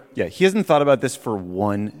on Twitter. Yeah, he hasn't thought about this for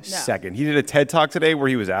 1 second. He did a TED Talk today where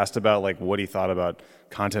he was asked about what he thought about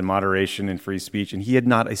content moderation and free speech, and he had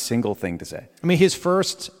not a single thing to say. I mean, his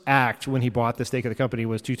first act when he bought the stake of the company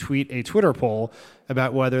was to tweet a Twitter poll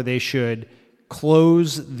about whether they should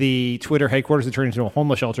close the Twitter headquarters and turn it into a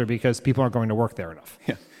homeless shelter because people aren't going to work there enough.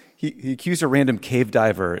 Yeah. He accused a random cave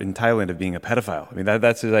diver in Thailand of being a pedophile. I mean,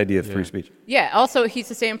 that's his idea of free speech. Yeah. Also, he's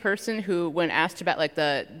the same person who, when asked about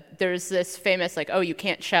there's this famous you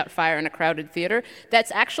can't shout fire in a crowded theater.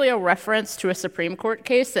 That's actually a reference to a Supreme Court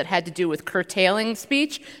case that had to do with curtailing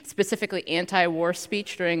speech, specifically anti-war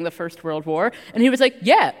speech during the First World War. And he was like,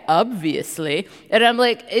 yeah, obviously. And I'm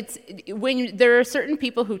like, it's when there are certain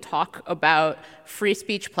people who talk about free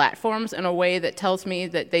speech platforms in a way that tells me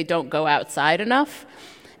that they don't go outside enough.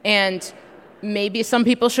 And maybe some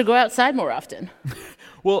people should go outside more often.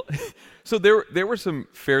 Well, so there were some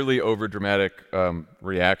fairly overdramatic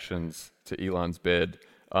reactions to Elon's bid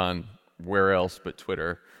on where else but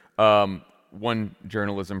Twitter. One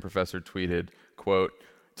journalism professor tweeted, quote,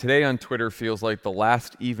 "Today on Twitter feels like the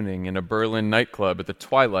last evening in a Berlin nightclub at the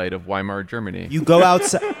twilight of Weimar Germany." You go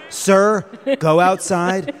outside, sir, go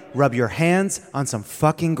outside, rub your hands on some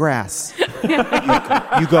fucking grass.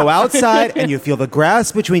 You go outside and you feel the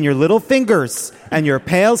grass between your little fingers and your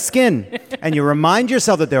pale skin. And you remind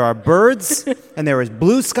yourself that there are birds and there is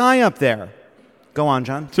blue sky up there. Go on,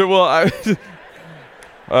 John. So, well,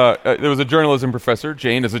 There was a journalism professor.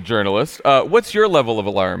 Jane is a journalist. What's your level of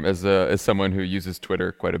alarm as someone who uses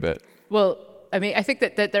Twitter quite a bit? Well, I mean, I think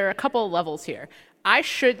that there are a couple of levels here. I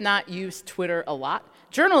should not use Twitter a lot.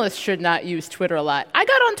 Journalists should not use Twitter a lot. I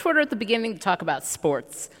got on Twitter at the beginning to talk about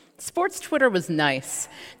sports. Sports Twitter was nice.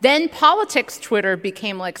 Then politics Twitter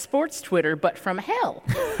became like sports Twitter, but from hell.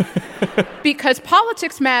 Because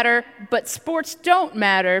politics matter, but sports don't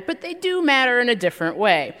matter, but they do matter in a different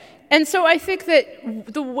way. And so I think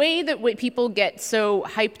that the way that people get so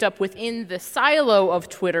hyped up within the silo of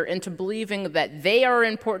Twitter into believing that they are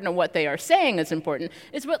important and what they are saying is important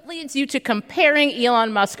is what leads you to comparing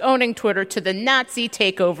Elon Musk owning Twitter to the Nazi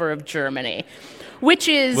takeover of Germany, which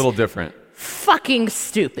is A little different. fucking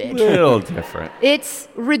stupid. Little different. It's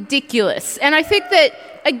ridiculous. And I think that,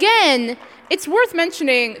 again, it's worth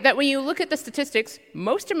mentioning that when you look at the statistics,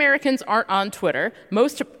 most Americans aren't on Twitter.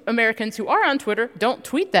 Most Americans who are on Twitter don't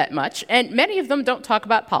tweet that much, and many of them don't talk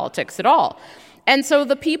about politics at all. And so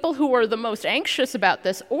the people who are the most anxious about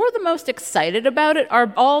this or the most excited about it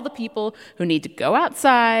are all the people who need to go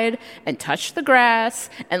outside and touch the grass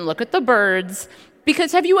and look at the birds.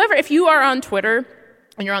 Because have you ever, if you are on Twitter,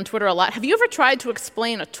 and you're on Twitter a lot, have you ever tried to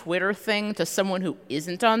explain a Twitter thing to someone who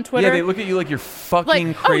isn't on Twitter? Yeah, they look at you like you're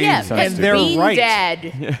fucking crazy. Oh yeah, And they're being right.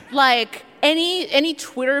 dead. Like any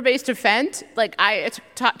Twitter-based event, like I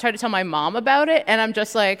try to tell my mom about it, and I'm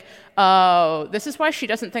just like, oh, this is why she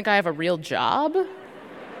doesn't think I have a real job?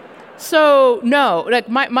 So no, like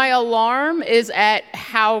my alarm is at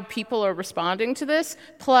how people are responding to this,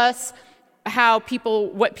 plus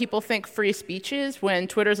what people think free speech is when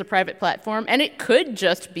Twitter's a private platform. And it could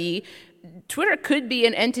just be, Twitter could be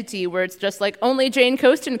an entity where it's just like only Jane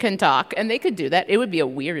Coaston can talk, and they could do that. It would be a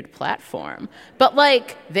weird platform, but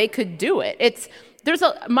like they could do it.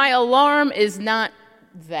 My alarm is not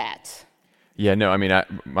that. Yeah, no, I mean,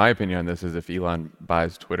 my opinion on this is if Elon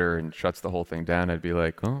buys Twitter and shuts the whole thing down, I'd be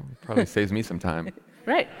like, oh, it probably saves me some time.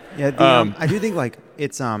 Right. Yeah, I do think like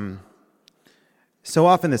it's so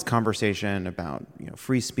often this conversation about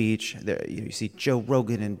free speech. You see Joe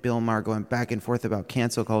Rogan and Bill Maher going back and forth about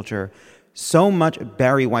cancel culture. So much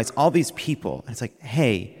Barry Weiss, all these people. And it's like,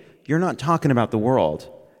 hey, you're not talking about the world.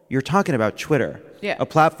 You're talking about Twitter. Yeah. A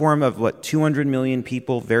platform of 200 million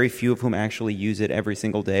people, very few of whom actually use it every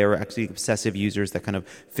single day, or actually obsessive users that kind of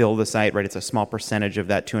fill the site, right? It's a small percentage of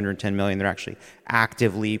that 210 million. They're actually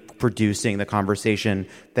actively producing the conversation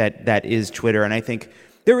that is Twitter. And I think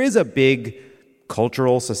there is a big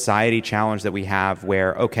cultural society challenge that we have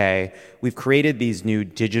where, okay, we've created these new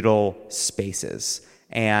digital spaces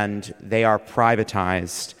and they are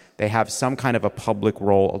privatized. They have some kind of a public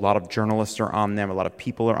role. A lot of journalists are on them. A lot of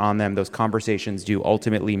people are on them. Those conversations do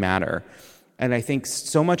ultimately matter. And I think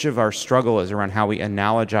so much of our struggle is around how we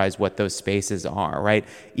analogize what those spaces are, right?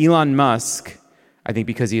 Elon Musk, I think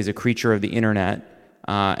because he is a creature of the internet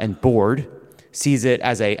and bored, sees it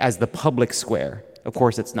as the public square. Of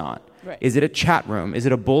course it's not. Right. Is it a chat room? Is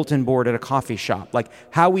it a bulletin board at a coffee shop? Like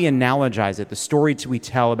how we analogize it, the story we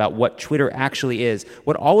tell about what Twitter actually is,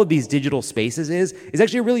 what all of these digital spaces is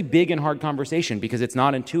actually a really big and hard conversation because it's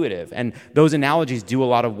not intuitive. And those analogies do a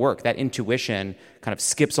lot of work. That intuition kind of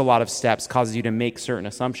skips a lot of steps, causes you to make certain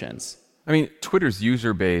assumptions. I mean, Twitter's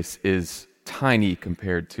user base is tiny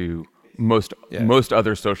compared to most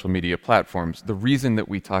other social media platforms. The reason that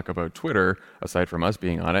we talk about Twitter, aside from us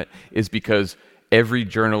being on it, is because every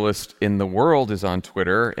journalist in the world is on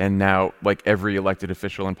Twitter, and now like every elected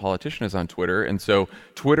official and politician is on Twitter. And so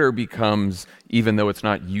Twitter becomes, even though it's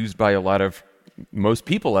not used by most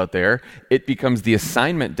people out there, it becomes the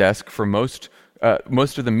assignment desk for most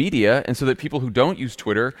of the media, and so that people who don't use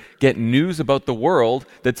Twitter get news about the world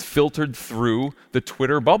that's filtered through the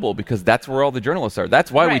Twitter bubble, because that's where all the journalists are.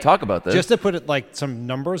 That's why we talk about this. Just to put it like some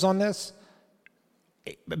numbers on this,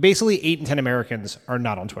 basically 8 in 10 Americans are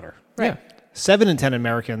not on Twitter. Right. Yeah. 7 in 10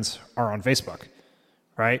 Americans are on Facebook,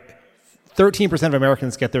 right? 13% of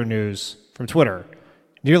Americans get their news from Twitter.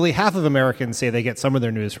 Nearly half of Americans say they get some of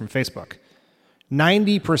their news from Facebook.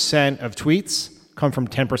 90% of tweets come from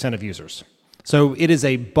 10% of users. So it is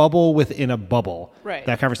a bubble within a bubble, right.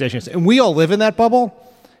 That conversation is. And we all live in that bubble,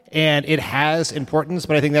 and it has importance,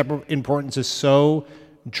 but I think that importance is so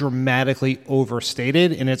dramatically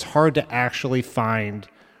overstated, and it's hard to actually find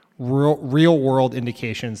real-world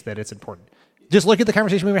indications that it's important. Just look at the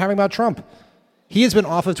conversation we were having about Trump. He has been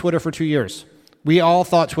off of Twitter for 2 years. We all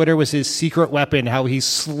thought Twitter was his secret weapon, how he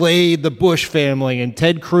slayed the Bush family and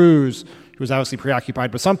Ted Cruz, who was obviously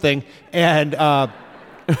preoccupied with something. And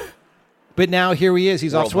but But now here he is.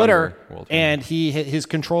 He's World off Twitter, hunger. and his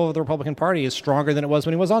control of the Republican Party is stronger than it was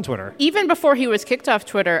when he was on Twitter. Even before he was kicked off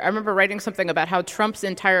Twitter, I remember writing something about how Trump's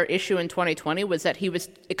entire issue in 2020 was that he was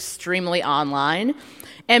extremely online.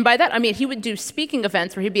 And by that, I mean, he would do speaking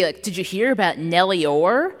events where he'd be like, did you hear about Nellie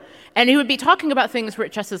Orr? And he would be talking about things where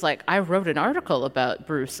it just is like, I wrote an article about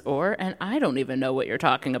Bruce Orr, and I don't even know what you're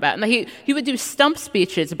talking about. And he would do stump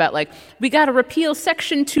speeches about, like, we got to repeal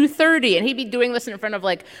Section 230. And he'd be doing this in front of,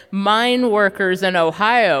 like, mine workers in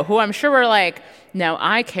Ohio, who I'm sure were like, now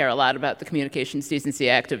I care a lot about the Communications Decency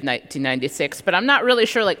Act of 1996, but I'm not really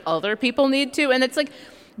sure, like, other people need to. And it's like,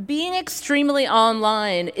 being extremely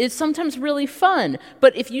online is sometimes really fun,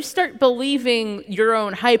 but if you start believing your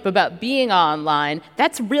own hype about being online,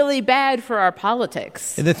 that's really bad for our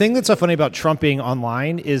politics. And the thing that's so funny about Trump being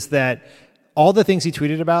online is that all the things he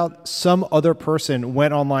tweeted about, some other person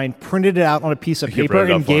went online, printed it out on a piece of paper,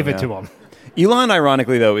 and gave it to him. Elon,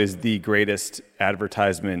 ironically, though, is the greatest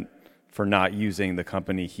advertisement for not using the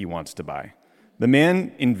company he wants to buy. The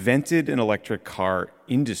man invented an electric car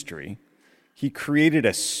industry. He created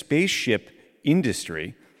a spaceship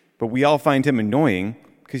industry, but we all find him annoying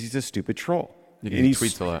because he's a stupid troll. And he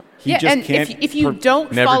tweets a lot. If you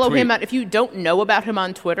don't follow him out, if you don't know about him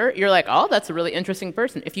on Twitter, you're like, oh, that's a really interesting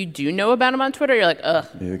person. If you do know about him on Twitter, you're like, ugh,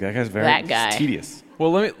 yeah, that guy's very that guy. tedious.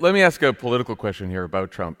 Well, let me ask a political question here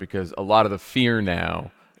about Trump, because a lot of the fear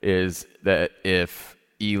now is that if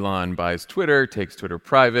Elon buys Twitter, takes Twitter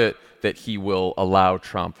private, that he will allow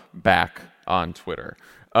Trump back on Twitter.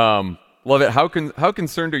 Love it. How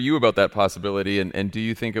concerned are you about that possibility, and do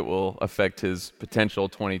you think it will affect his potential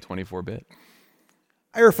 2024 bid?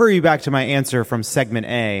 I refer you back to my answer from segment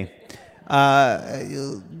A.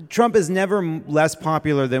 Trump is never less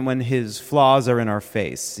popular than when his flaws are in our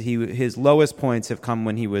face. His lowest points have come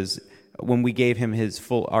when we gave him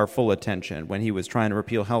our full attention, when he was trying to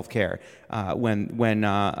repeal health care, when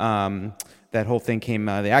that whole thing came,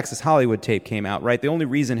 the Access Hollywood tape came out, right? The only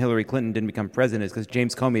reason Hillary Clinton didn't become president is because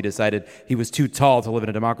James Comey decided he was too tall to live in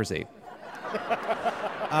a democracy.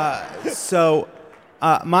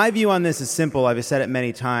 My view on this is simple. I've said it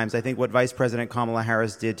many times. I think what Vice President Kamala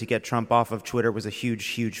Harris did to get Trump off of Twitter was a huge,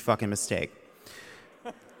 huge fucking mistake.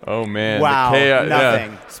 Oh, man. Wow,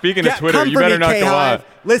 nothing. Yeah. Speaking of Twitter, you better not go on.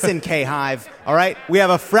 Listen, K-Hive, all right? We have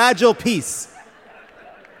a fragile piece.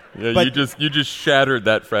 Yeah, but you just shattered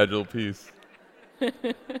that fragile piece.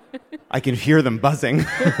 I can hear them buzzing.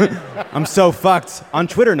 I'm so fucked. On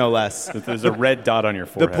Twitter, no less. There's a red dot on your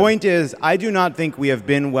forehead. The point is, I do not think we have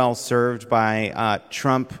been well served by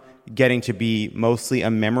Trump getting to be mostly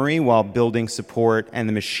a memory while building support and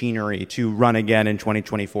the machinery to run again in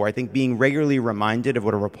 2024. I think being regularly reminded of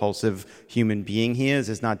what a repulsive human being he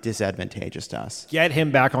is not disadvantageous to us. Get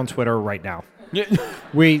him back on Twitter right now.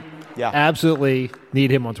 We absolutely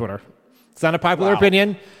need him on Twitter. It's not a popular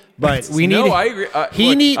opinion, but we need. No, I agree.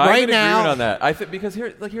 Right now. On that. Because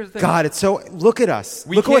here's the thing. God, it's so. Look at us.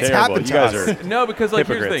 Look what's happened to us. No, because here's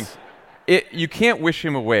the thing. You can't wish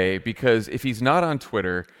him away, because if he's not on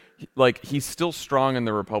Twitter, he's still strong in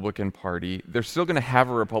the Republican Party. They're still going to have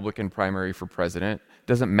a Republican primary for president.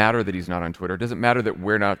 Doesn't matter that he's not on Twitter. Doesn't matter that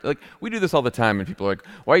we're not. We do this all the time, and people are like,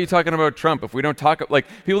 why are you talking about Trump? If we don't talk,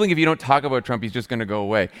 people think if you don't talk about Trump, he's just going to go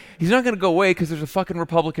away. He's not going to go away because there's a fucking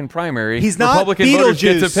Republican primary. He's not Republican voters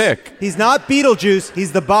get to pick. He's not Beetlejuice.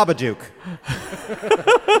 He's the Babadook.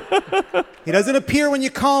 He doesn't appear when you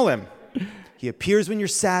call him. He appears when you're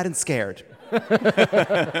sad and scared.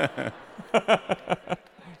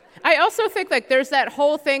 I also think there's that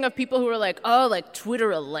whole thing of people who are like, oh,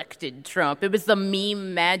 Twitter elected Trump. It was the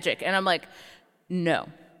meme magic. And I'm like, no.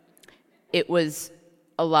 It was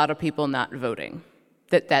a lot of people not voting.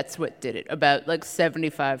 That's what did it. About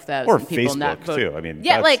 75,000 people Facebook not voting. too. I mean,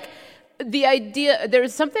 yeah, the idea,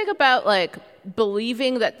 there's something about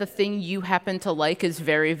believing that the thing you happen to like is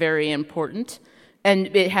very, very important.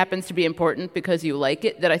 And it happens to be important because you like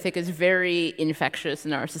it, that I think is very infectious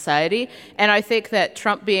in our society. And I think that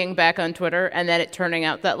Trump being back on Twitter and then it turning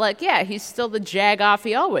out that, he's still the jagoff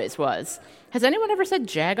he always was. Has anyone ever said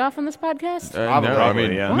jagoff on this podcast? No, I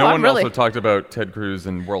mean, no one also talked about Ted Cruz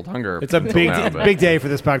and world hunger. It's a big day for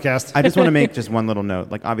this podcast. I just want to make just one little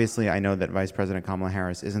note. Obviously, I know that Vice President Kamala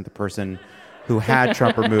Harris isn't the person who had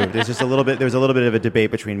Trump removed. There's just a little bit of a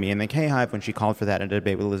debate between me and the K-Hive when she called for that in a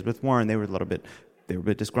debate with Elizabeth Warren. They were a bit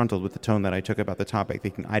disgruntled with the tone that I took about the topic,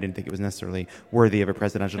 thinking I didn't think it was necessarily worthy of a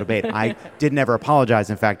presidential debate. I did never apologize.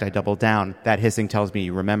 In fact, I doubled down. That hissing tells me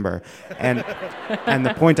you remember. And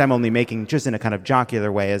the point I'm only making, just in a kind of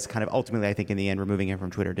jocular way, is kind of ultimately, I think in the end, removing him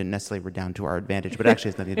from Twitter didn't necessarily redound to our advantage, but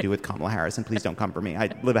actually has nothing to do with Kamala Harris. And please don't come for me.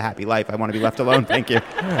 I live a happy life. I want to be left alone. Thank you.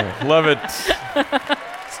 Love it.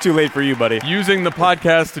 It's too late for you, buddy. Using the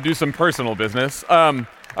podcast to do some personal business. All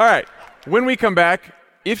right. When we come back,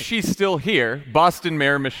 if she's still here, Boston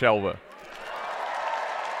Mayor Michelle Wu.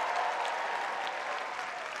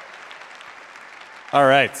 All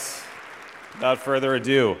right. Without further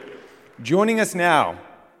ado, joining us now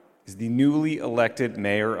is the newly elected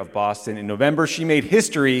mayor of Boston. In November, she made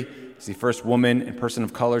history as the first woman and person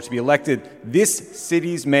of color to be elected this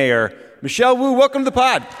city's mayor. Michelle Wu, welcome to the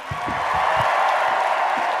pod.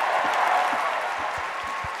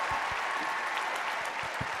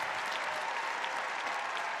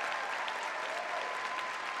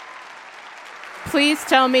 Please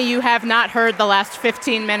tell me you have not heard the last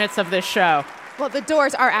 15 minutes of this show. Well, the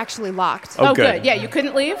doors are actually locked. Oh, good. Yeah, you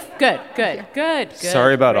couldn't leave? Good.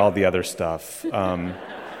 Sorry about all the other stuff.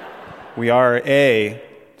 We are,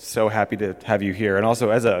 so happy to have you here. And also,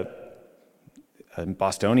 as a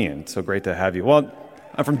Bostonian, so great to have you. Well,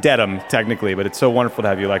 I'm from Dedham, technically, but it's so wonderful to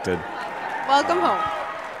have you elected. Welcome home.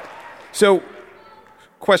 So,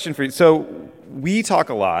 question for you. So, we talk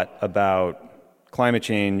a lot about climate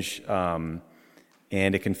change,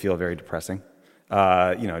 and it can feel very depressing. Joe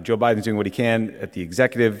Biden's doing what he can at the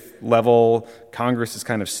executive level. Congress is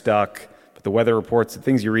kind of stuck, but the weather reports, the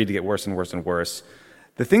things you read, to get worse and worse and worse.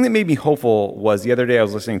 The thing that made me hopeful was the other day I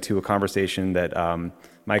was listening to a conversation that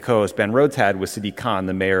my co-host Ben Rhodes had with Sadiq Khan,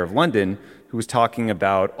 the mayor of London, who was talking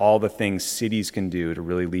about all the things cities can do to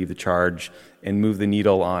really lead the charge and move the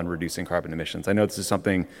needle on reducing carbon emissions. I know this is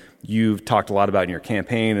something you've talked a lot about in your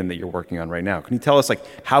campaign and that you're working on right now. Can you tell us,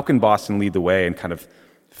 how can Boston lead the way and kind of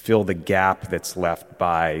fill the gap that's left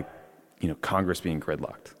by, Congress being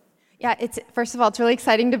gridlocked? Yeah, first of all, it's really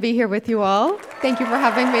exciting to be here with you all. Thank you for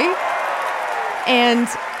having me. And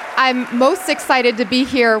I'm most excited to be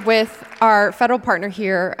here with our federal partner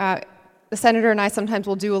here. The senator and I sometimes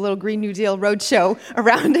will do a little Green New Deal roadshow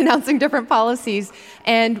around announcing different policies.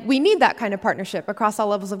 And we need that kind of partnership across all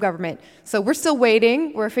levels of government. So we're still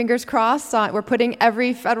waiting. We're fingers crossed. We're putting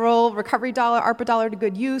every federal recovery dollar, ARPA dollar to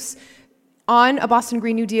good use on a Boston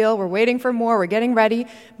Green New Deal. We're waiting for more. We're getting ready.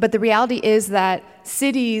 But the reality is that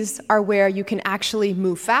cities are where you can actually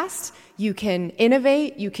move fast. You can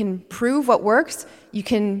innovate. You can prove what works.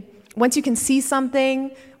 Once you can see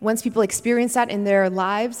something, once people experience that in their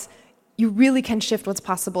lives, you really can shift what's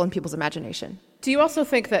possible in people's imagination. Do you also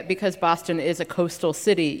think that because Boston is a coastal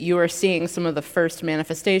city, you are seeing some of the first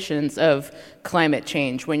manifestations of climate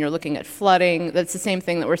change when you're looking at flooding? That's the same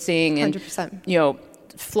thing that we're seeing in 100%.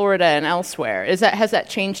 Florida and elsewhere. Has that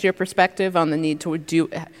changed your perspective on the need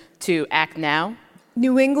to act now?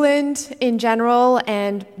 New England in general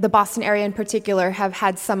and the Boston area in particular have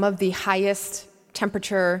had some of the highest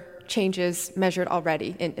temperature changes measured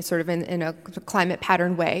already in a climate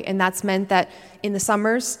pattern way. And that's meant that in the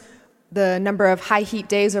summers, the number of high heat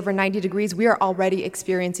days over 90 degrees, we are already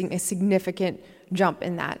experiencing a significant jump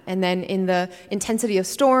in that. And then in the intensity of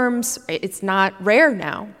storms, it's not rare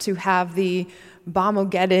now to have the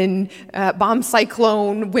bomb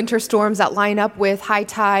cyclone winter storms that line up with high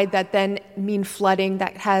tide that then mean flooding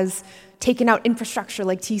that has taken out infrastructure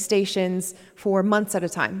like T-stations for months at a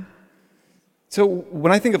time. So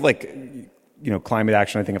when I think of climate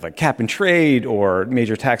action, I think of cap and trade or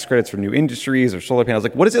major tax credits for new industries or solar panels.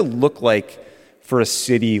 What does it look like for a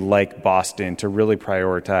city like Boston to really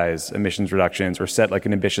prioritize emissions reductions or set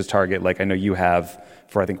an ambitious target like I know you have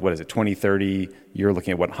for 2030? You're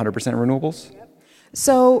looking at 100% renewables?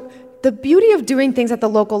 So the beauty of doing things at the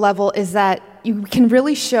local level is that you can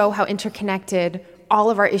really show how interconnected all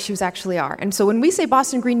of our issues actually are. And so when we say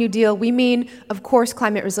Boston Green New Deal, we mean, of course,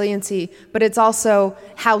 climate resiliency, but it's also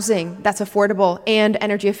housing that's affordable and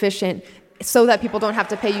energy efficient so that people don't have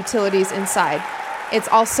to pay utilities inside. It's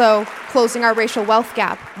also closing our racial wealth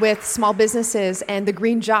gap with small businesses and the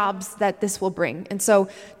green jobs that this will bring. And so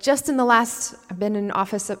just in I've been in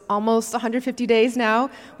office almost 150 days now,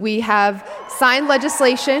 we have signed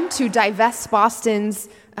legislation to divest Boston's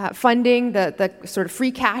funding, the sort of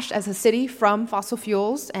free cash as a city from fossil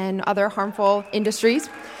fuels and other harmful industries.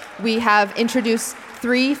 We have introduced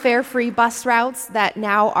 3 fare-free bus routes that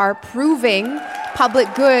now are proving public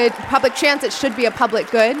transit should be a public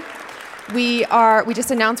good. We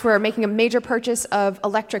just announced we're making a major purchase of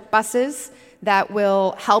electric buses that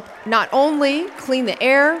will help not only clean the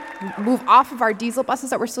air, move off of our diesel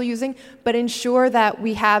buses that we're still using, but ensure that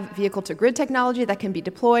we have vehicle-to-grid technology that can be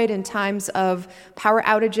deployed in times of power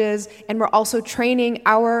outages. And we're also training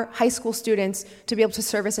our high school students to be able to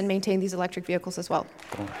service and maintain these electric vehicles as well.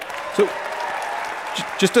 So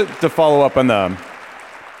just to follow up on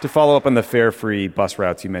the fare-free bus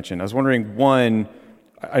routes you mentioned, I was wondering, one,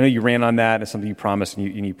 I know you ran on that. It's something you promised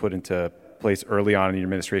and you put into place early on in your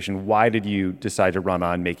administration. Why did you decide to run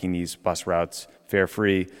on making these bus routes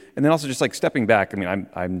fare-free? And then also just like stepping back, I mean,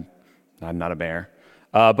 I'm not a mayor.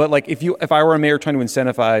 But like if I were a mayor trying to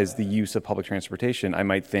incentivize the use of public transportation, I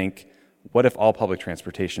might think, what if all public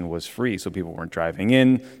transportation was free so people weren't driving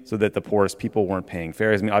in, so that the poorest people weren't paying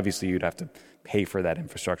fares? I mean, obviously you'd have to pay for that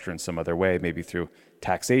infrastructure in some other way, maybe through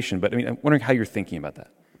taxation. But I mean, I'm wondering how you're thinking about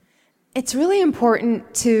that. It's really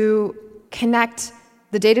important to connect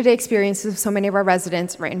the day-to-day experiences of so many of our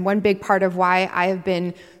residents, right? And one big part of why I have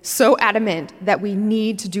been so adamant that we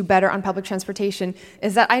need to do better on public transportation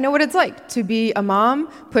is that I know what it's like to be a mom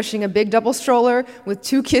pushing a big double stroller with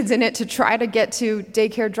 2 kids in it to try to get to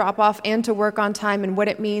daycare drop-off and to work on time, and what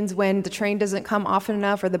it means when the train doesn't come often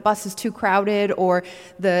enough or the bus is too crowded or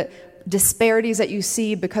the disparities that you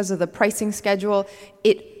see because of the pricing schedule.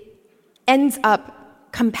 It ends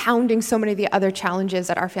up compounding so many of the other challenges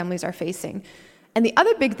that our families are facing. And the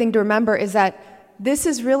other big thing to remember is that this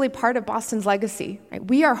is really part of Boston's legacy. Right?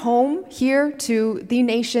 We are home here to the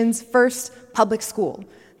nation's first public school,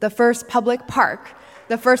 the first public park,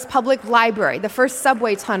 the first public library, the first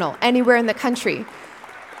subway tunnel anywhere in the country.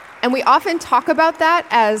 And we often talk about that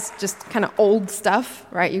as just kind of old stuff,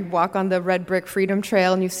 right? You walk on the red brick Freedom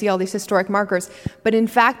Trail and you see all these historic markers. But in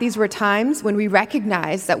fact, these were times when we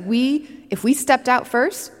recognized that if we stepped out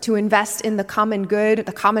first to invest in the common good,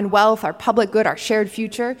 the commonwealth, our public good, our shared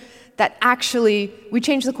future, that actually we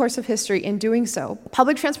changed the course of history in doing so.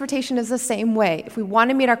 Public transportation is the same way. If we want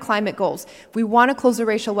to meet our climate goals, if we want to close the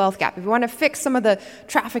racial wealth gap, if we want to fix some of the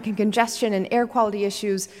traffic and congestion and air quality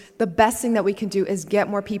issues, the best thing that we can do is get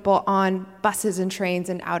more people on buses and trains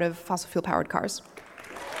and out of fossil fuel powered cars.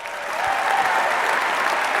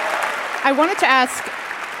 I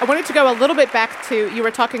wanted to go a little bit back to, you were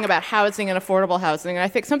talking about housing and affordable housing, and I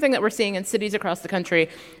think something that we're seeing in cities across the country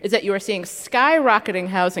is that you are seeing skyrocketing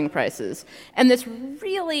housing prices, and this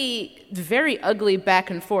really very ugly back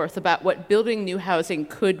and forth about what building new housing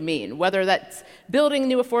could mean, whether that's building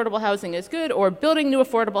new affordable housing is good or building new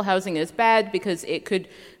affordable housing is bad because it could,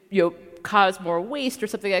 cause more waste or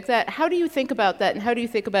something like that. How do you think about that? And how do you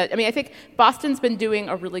think about, I think Boston's been doing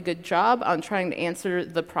a really good job on trying to answer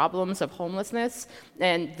the problems of homelessness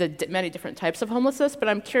and the many different types of homelessness, but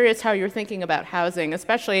I'm curious how you're thinking about housing,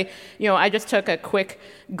 especially, I just took a quick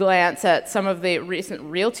glance at some of the recent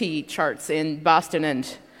realty charts in Boston, and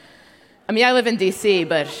I live in DC,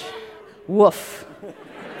 but woof.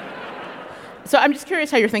 So I'm just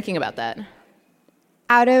curious how you're thinking about that.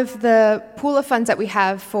 Out of the pool of funds that we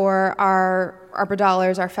have for our ARPA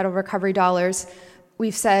dollars, our federal recovery dollars,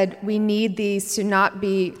 we've said we need these to not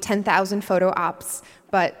be 10,000 photo ops,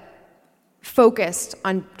 but focused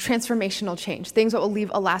on transformational change, things that will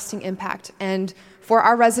leave a lasting impact. And for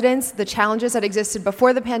our residents, the challenges that existed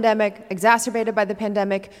before the pandemic, exacerbated by the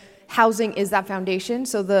pandemic, housing is that foundation.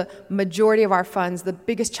 So the majority of our funds, the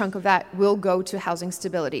biggest chunk of that, will go to housing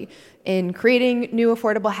stability. In creating new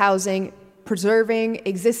affordable housing, preserving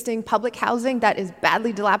existing public housing that is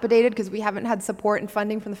badly dilapidated because we haven't had support and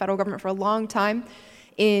funding from the federal government for a long time,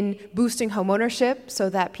 in boosting homeownership so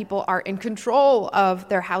that people are in control of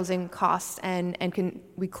their housing costs and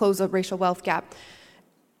we close a racial wealth gap.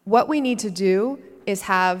 What we need to do is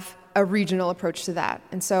have a regional approach to that.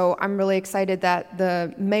 And so I'm really excited that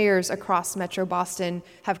the mayors across Metro Boston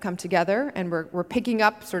have come together, and we're picking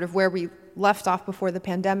up sort of where we left off before the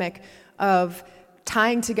pandemic of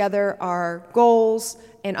tying together our goals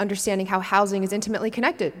and understanding how housing is intimately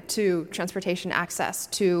connected to transportation access,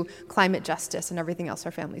 to climate justice, and everything else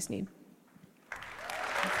our families need.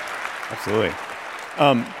 Absolutely.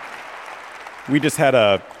 We just had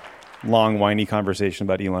a long, whiny conversation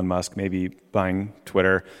about Elon Musk maybe buying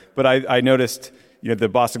Twitter, but I noticed, the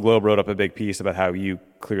Boston Globe wrote up a big piece about how you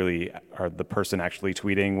clearly are the person actually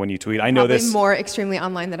tweeting when you tweet. I know this. Probably more extremely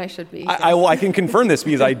online than I should be. I can confirm this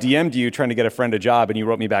because I DM'd you trying to get a friend a job, and you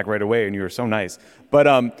wrote me back right away, and you were so nice. But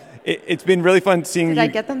it's been really fun seeing you. Did I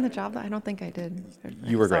get them the job? I don't think I did.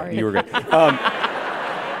 You were Sorry. great. You were great.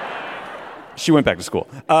 She went back to school.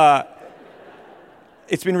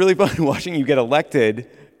 It's been really fun watching you get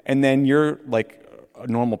elected, and then you're like a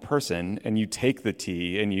normal person, and you take the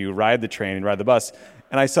T, and you ride the train and ride the bus.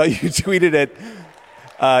 And I saw you tweeted at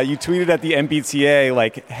the MBTA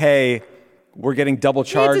like, "Hey, we're getting double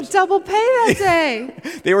charged." You had to double pay that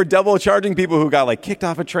day. They were double charging people who got like kicked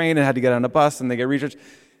off a train and had to get on a bus, and they get recharged.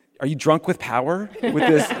 Are you drunk with power with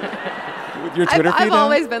this? With your Twitter feed I've now?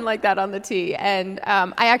 always been like that on the T, and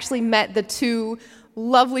I actually met the two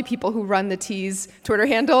lovely people who run the T's Twitter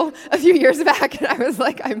handle a few years back, and I was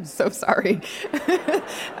like, I'm so sorry.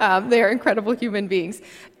 They are incredible human beings.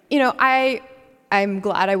 I'm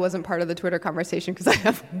glad I wasn't part of the Twitter conversation because I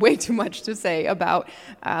have way too much to say about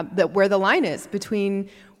where the line is between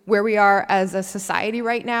where we are as a society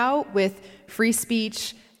right now with free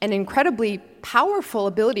speech, an incredibly powerful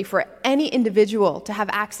ability for any individual to have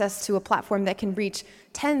access to a platform that can reach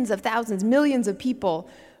tens of thousands, millions of people,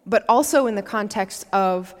 but also in the context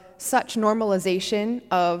of such normalization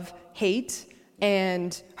of hate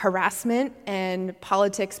and harassment and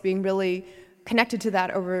politics being really connected to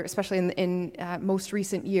that over, especially in most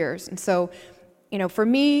recent years. And so, for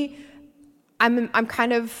me, I'm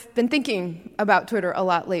kind of been thinking about Twitter a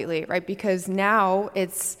lot lately, right? Because now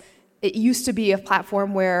it used to be a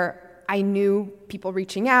platform where I knew people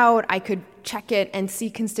reaching out, I could check it and see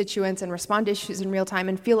constituents and respond to issues in real time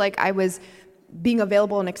and feel like I was being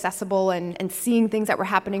available and accessible and seeing things that were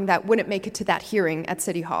happening that wouldn't make it to that hearing at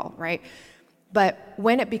City Hall, right? But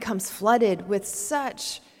when it becomes flooded with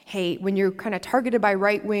such hate, when you're kind of targeted by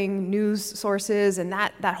right-wing news sources and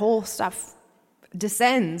that whole stuff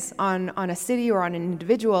descends on a city or on an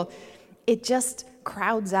individual, it just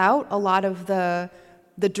crowds out a lot of the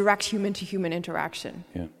direct human-to-human interaction.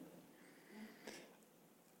 Yeah.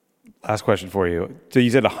 Last question for you. So you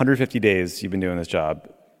said 150 days you've been doing this job.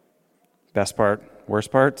 Best part, worst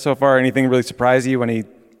part so far? Anything really surprise you? Any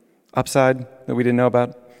upside that we didn't know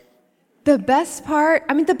about? The best part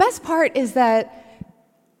is that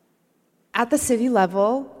at the city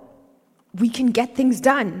level, we can get things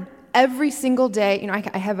done every single day.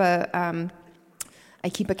 I have I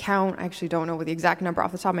keep a count. I actually don't know what the exact number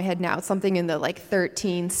off the top of my head now. It's something in the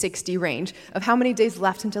 1360 range of how many days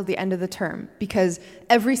left until the end of the term, because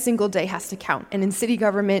every single day has to count. And in city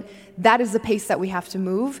government, that is the pace that we have to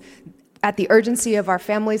move, at the urgency of our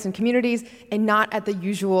families and communities, and not at the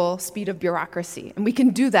usual speed of bureaucracy. And we can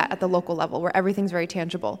do that at the local level where everything's very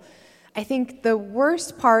tangible. I think the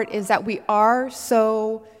worst part is that we are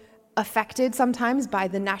so affected sometimes by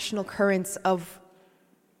the national currents of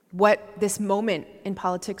what this moment in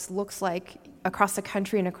politics looks like across the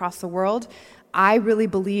country and across the world. I really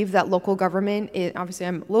believe that local government, obviously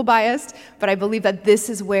I'm a little biased, but I believe that this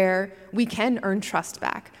is where we can earn trust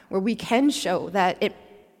back, where we can show that it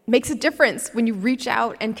makes a difference when you reach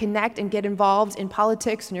out and connect and get involved in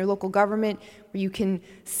politics and your local government, where you can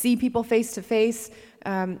see people face to face.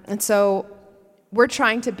 And so we're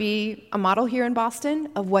trying to be a model here in Boston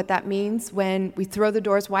of what that means when we throw the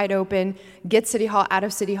doors wide open, get City Hall out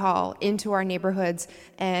of City Hall into our neighborhoods,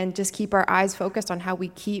 and just keep our eyes focused on how we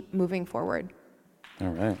keep moving forward. All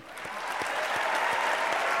right.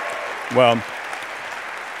 Well,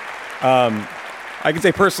 I can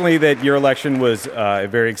say personally that your election was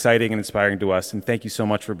very exciting and inspiring to us, and thank you so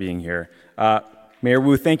much for being here. Mayor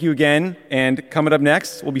Wu, thank you again, and coming up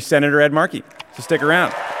next will be Senator Ed Markey, so stick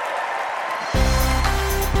around.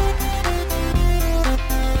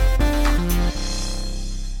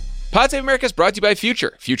 Pod Save America is brought to you by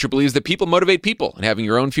Future. Future believes that people motivate people, and having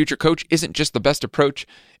your own future coach isn't just the best approach,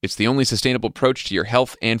 it's the only sustainable approach to your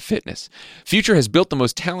health and fitness. Future has built the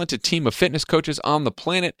most talented team of fitness coaches on the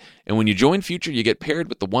planet, and when you join Future, you get paired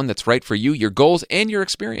with the one that's right for you, your goals, and your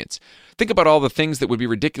experience. Think about all the things that would be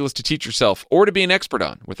ridiculous to teach yourself or to be an expert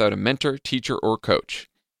on without a mentor, teacher, or coach.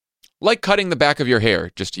 Like cutting the back of your hair,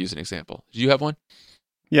 just to use an example. Do you have one?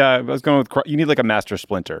 Yeah, I was going with, you need like a master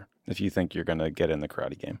splinter if you think you're going to get in the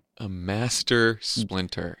karate game. A master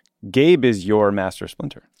splinter. Gabe is your master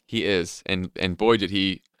splinter. He is. And boy, did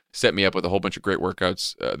he set me up with a whole bunch of great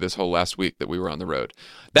workouts this whole last week that we were on the road.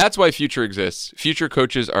 That's why Future exists. Future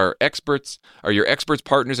coaches are your experts,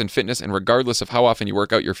 partners in fitness, and regardless of how often you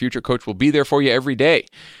work out, your Future coach will be there for you every day.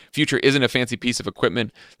 Future isn't a fancy piece of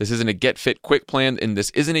equipment. This isn't a get fit quick plan, and this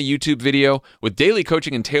isn't a YouTube video. With daily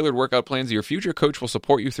coaching and tailored workout plans, your Future coach will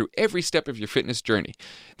support you through every step of your fitness journey.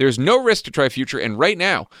 There's no risk to try Future, and right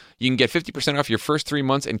now, you can get 50% off your first 3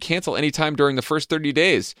 months and cancel anytime during the first 30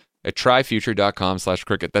 days at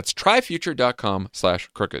tryfuture.com/crooked. That's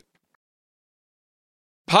tryfuture.com/crooked.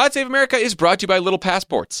 Pod Save America is brought to you by Little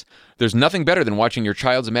Passports. There's nothing better than watching your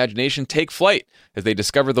child's imagination take flight as they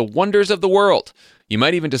discover the wonders of the world. You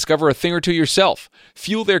might even discover a thing or two yourself.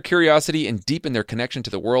 Fuel their curiosity and deepen their connection to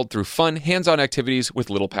the world through fun, hands-on activities with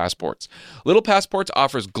Little Passports. Little Passports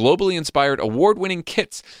offers globally inspired, award-winning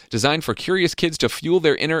kits designed for curious kids to fuel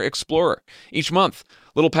their inner explorer. Each month,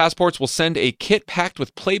 Little Passports will send a kit packed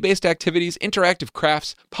with play-based activities, interactive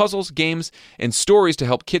crafts, puzzles, games, and stories to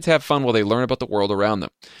help kids have fun while they learn about the world around them.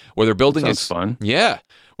 Whether building fun. Yeah.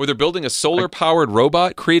 Whether building a solar-powered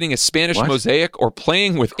robot, creating a Spanish mosaic, or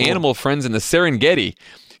playing with animal friends in the Serengeti,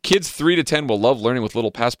 kids 3 to 10 will love learning with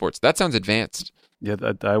Little Passports. That sounds advanced. Yeah,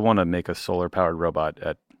 I want to make a solar-powered robot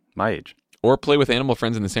at my age. Or play with animal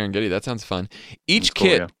friends in the Serengeti. That sounds fun. Each cool,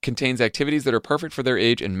 kit yeah. contains activities that are perfect for their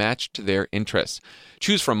age and matched to their interests.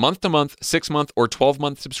 Choose from month-to-month, 6-month, or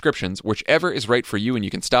 12-month subscriptions, whichever is right for you, and you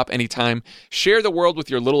can stop anytime. Share the world with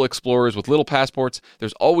your little explorers with Little Passports.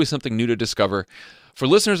 There's always something new to discover. For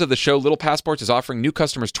listeners of the show, Little Passports is offering new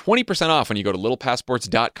customers 20% off when you go to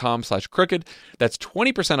littlepassports.com/crooked. That's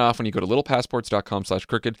 20% off when you go to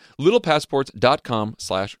littlepassports.com/crooked.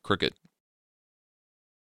 littlepassports.com/crooked.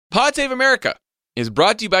 Pod Save America is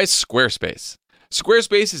brought to you by Squarespace.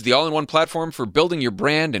 Squarespace is the all-in-one platform for building your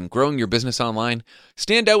brand and growing your business online.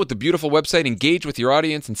 Stand out with the beautiful website, engage with your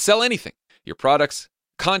audience, and sell anything. Your products,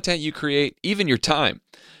 content you create, even your time.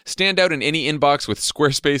 Stand out in any inbox with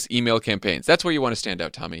Squarespace email campaigns. That's where you want to stand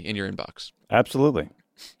out, Tommy, in your inbox. Absolutely.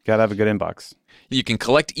 Got to have a good inbox. You can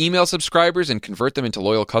collect email subscribers and convert them into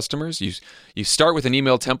loyal customers. You start with an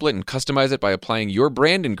email template and customize it by applying your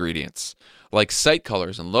brand ingredients, like site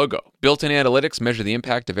colors and logo. Built-in analytics measure the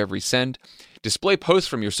impact of every send. Display posts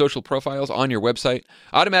from your social profiles on your website.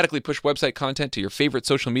 Automatically push website content to your favorite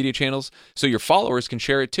social media channels so your followers can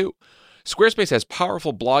share it too. Squarespace has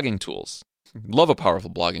powerful blogging tools. Love a powerful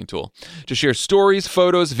blogging tool to share stories,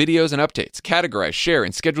 photos, videos, and updates. Categorize, share,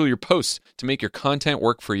 and schedule your posts to make your content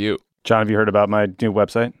work for you. John, have you heard about my new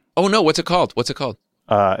website? Oh, no. What's it called?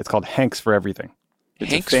 It's called Hanks for Everything.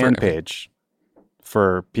 It's Hanks a fan for Everything. page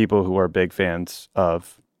for people who are big fans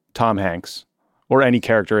of Tom Hanks or any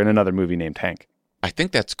character in another movie named Hank. I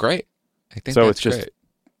think that's great. It's great.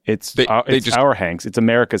 It's just our Hanks. It's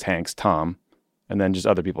America's Hanks, Tom, and then just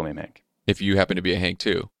other people named Hank. If you happen to be a Hank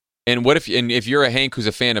too. And what if you're a Hank who's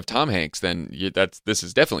a fan of Tom Hanks, then this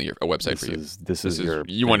is definitely a website for you. This is your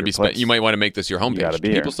you want to be place. You might want to make this your homepage. Do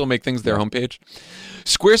people here. still make things their homepage?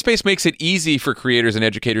 Squarespace makes it easy for creators and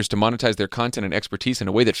educators to monetize their content and expertise in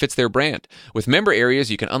a way that fits their brand. With member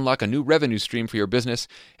areas, you can unlock a new revenue stream for your business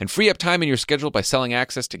and free up time in your schedule by selling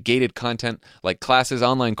access to gated content like classes,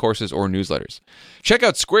 online courses, or newsletters. Check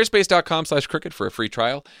out squarespace.com/crooked for a free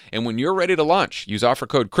trial. And when you're ready to launch, use offer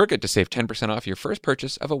code crooked to save 10% off your first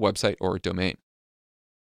purchase of a website or a domain.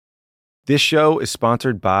 This show is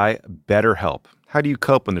sponsored by BetterHelp. How do you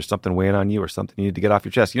cope when there's something weighing on you or something you need to get off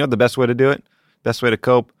your chest? You know the best way to do it? Best way to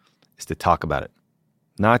cope is to talk about it.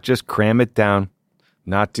 Not just cram it down,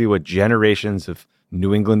 not do what generations of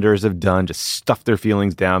New Englanders have done, just stuff their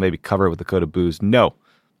feelings down, maybe cover it with a coat of booze. No,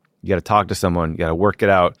 you got to talk to someone, you got to work it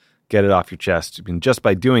out, get it off your chest. And just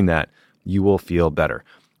by doing that, you will feel better.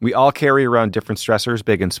 We all carry around different stressors,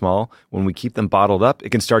 big and small. When we keep them bottled up, it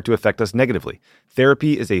can start to affect us negatively.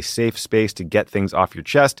 Therapy is a safe space to get things off your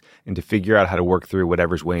chest and to figure out how to work through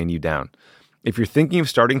whatever's weighing you down. If you're thinking of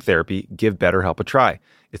starting therapy, give BetterHelp a try.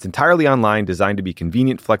 It's entirely online, designed to be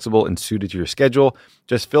convenient, flexible, and suited to your schedule.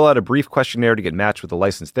 Just fill out a brief questionnaire to get matched with a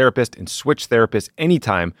licensed therapist and switch therapists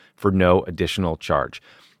anytime for no additional charge.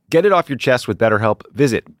 Get it off your chest with BetterHelp.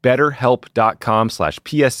 Visit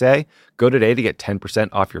betterhelp.com/PSA. Go today to get 10%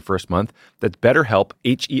 off your first month. That's BetterHelp,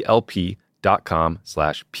 HELP.com/PSA.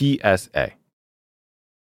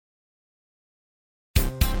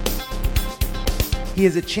 He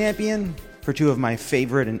is a champion for two of my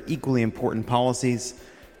favorite and equally important policies,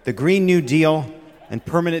 the Green New Deal and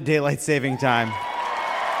permanent daylight saving time.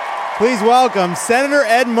 Please welcome Senator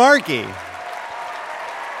Ed Markey.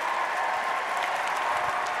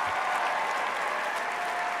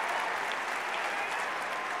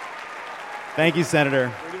 Thank you,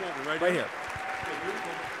 Senator. Right here.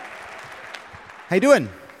 How you doing?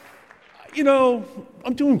 You know,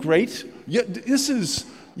 I'm doing great.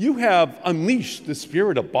 You have unleashed the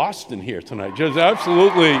spirit of Boston here tonight. Just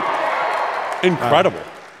absolutely incredible.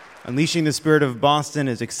 Unleashing the spirit of Boston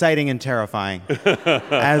is exciting and terrifying,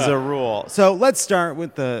 as a rule. So let's start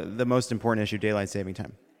with the most important issue, daylight saving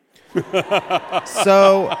time.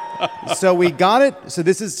 So we got it. So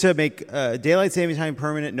this is to make daylight saving time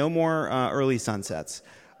permanent, no more early sunsets.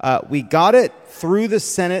 We got it through the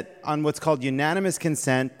Senate on what's called unanimous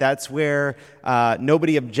consent. That's where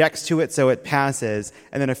nobody objects to it, so it passes.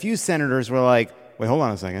 And then a few senators were like, wait, hold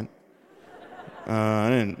on a second. I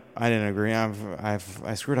didn't agree. I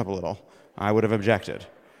screwed up a little. I would have objected.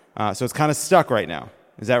 So it's kind of stuck right now.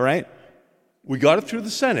 Is that right? We got it through the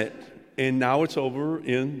Senate, and now it's over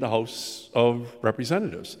in the House of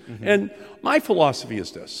Representatives. Mm-hmm. And my philosophy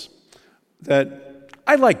is this, that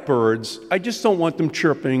I like birds. I just don't want them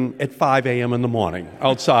chirping at 5 a.m. in the morning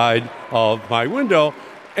outside of my window.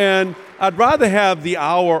 And I'd rather have the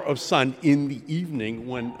hour of sun in the evening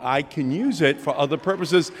when I can use it for other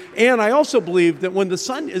purposes. And I also believe that when the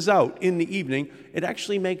sun is out in the evening, it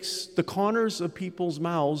actually makes the corners of people's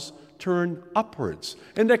mouths turn upwards.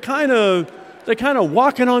 And they're kind of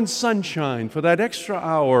walking on sunshine for that extra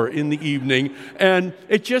hour in the evening, and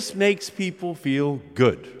it just makes people feel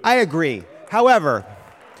good. I agree. However,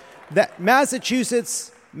 that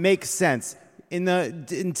Massachusetts makes sense.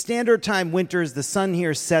 In standard time winters, the sun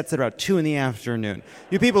here sets at about 2 p.m.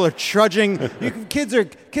 You people are trudging. Kids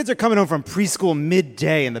are coming home from preschool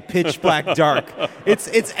midday in the pitch black dark.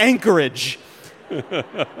 It's Anchorage.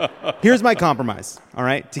 Here's my compromise, all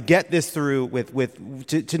right, to get this through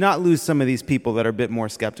to not lose some of these people that are a bit more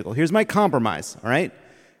skeptical. Here's my compromise, all right.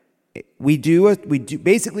 We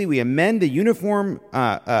amend the Uniform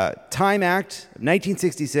Time Act of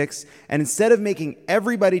 1966, and instead of making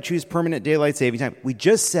everybody choose permanent daylight saving time, we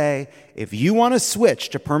just say, if you want to switch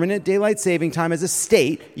to permanent daylight saving time as a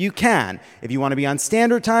state, you can. If you want to be on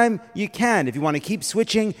standard time, you can. If you want to keep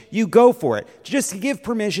switching, you go for it. Just give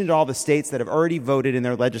permission to all the states that have already voted in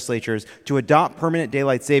their legislatures to adopt permanent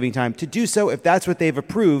daylight saving time to do so if that's what they've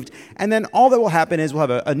approved. And then all that will happen is we'll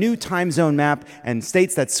have a new time zone map, and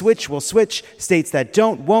states that switch will switch, states that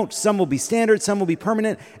don't won't. Some will be standard, some will be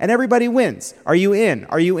permanent, and everybody wins. Are you in?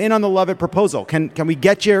 Are you in on the Lovett proposal? Can we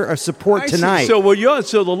get your support tonight? So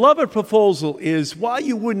the Lovett proposal is, while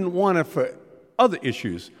you wouldn't want it for other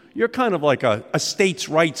issues, you're kind of like a states'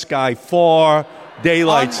 rights guy for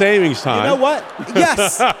daylight savings time. You know what?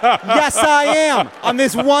 Yes. Yes, I am. On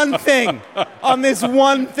this one thing.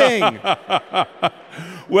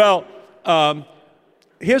 Well,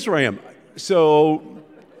 here's where I am. So,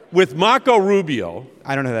 with Marco Rubio,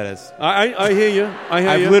 I don't know who that is. I hear you.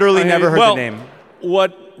 I've literally never heard the name.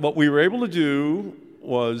 What we were able to do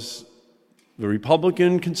was the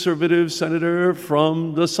Republican conservative senator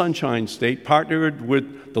from the Sunshine State partnered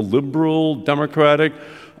with the liberal Democratic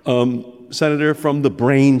senator from the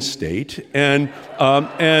Brain State, and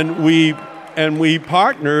we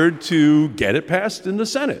partnered to get it passed in the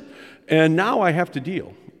Senate. And now I have to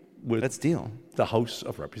deal with the House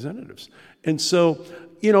of Representatives. And so,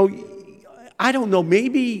 I don't know,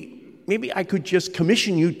 maybe I could just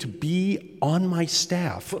commission you to be on my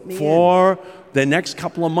staff for the next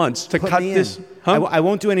couple of months to cut this. Huh? I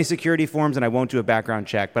won't do any security forms, and I won't do a background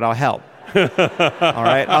check, but I'll help. All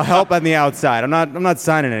right? I'll help on the outside. I'm not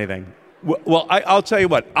signing anything. Well, I'll tell you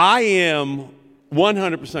what. I am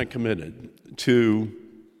 100% committed to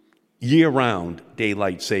year-round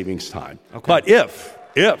daylight savings time. Okay. But if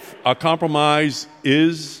a compromise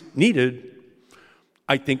is needed,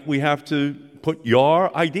 I think we have to put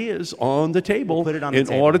your ideas on the table in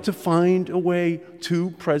order to find a way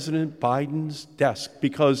to President Biden's desk,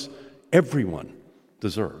 because everyone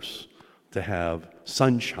deserves to have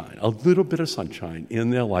sunshine, a little bit of sunshine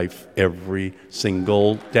in their life every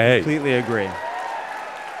single day. Completely agree.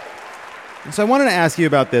 So I wanted to ask you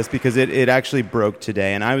about this because it actually broke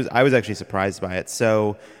today, and I was actually surprised by it.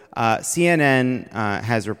 So CNN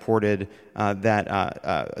has reported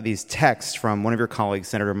that these texts from one of your colleagues,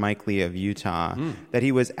 Senator Mike Lee of Utah, that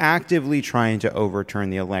he was actively trying to overturn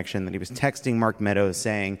the election. That he was texting Mark Meadows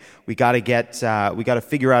saying, "We got to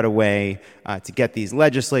figure out a way to get these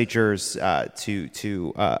legislatures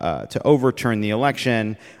to overturn the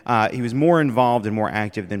election." He was more involved and more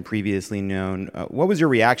active than previously known. What was your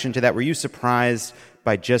reaction to that? Were you surprised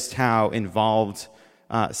by just how involved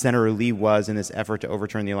Senator Lee was in this effort to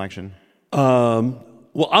overturn the election?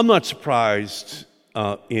 Well, I'm not surprised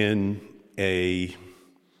in a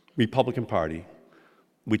Republican Party,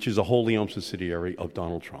 which is a wholly owned subsidiary of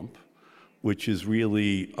Donald Trump, which is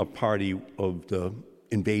really a party of the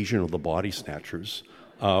invasion of the body snatchers,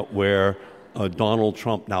 where Donald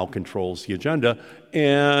Trump now controls the agenda.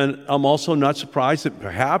 And I'm also not surprised that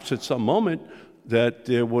perhaps at some moment that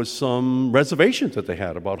there was some reservations that they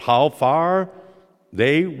had about how far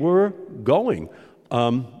they were going.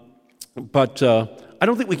 But I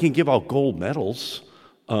don't think we can give out gold medals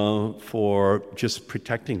for just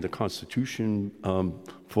protecting the Constitution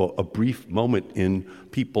for a brief moment in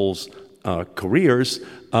people's careers,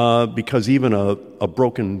 because even a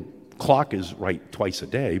broken clock is right twice a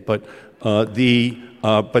day. But the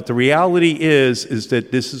reality is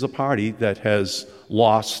that this is a party that has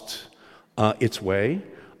lost its way.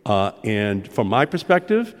 And from my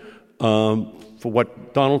perspective, for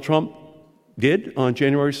what Donald Trump did on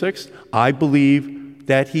January 6th, I believe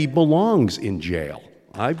that he belongs in jail.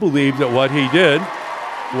 I believe that what he did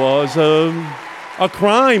was a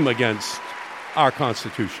crime against our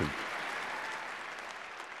Constitution.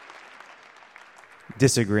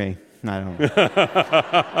 Disagree. I don't.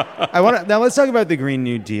 Now let's talk about the Green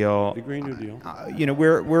New Deal. The Green New Deal.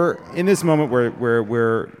 We're in this moment where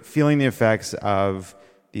we're feeling the effects of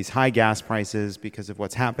these high gas prices because of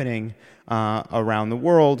what's happening around the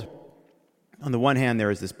world. on the one hand,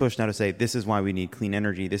 there is this push now to say this is why we need clean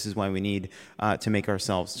energy. This is why we need to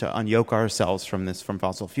unyoke ourselves from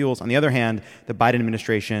fossil fuels. On the other hand, the Biden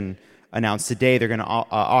administration announced today they're going to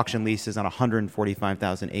auction leases on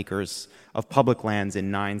 145,000 acres of public lands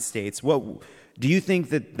in 9 states. What do you think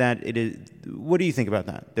that it is? What do you think about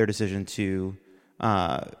that? Their decision to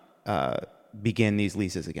begin these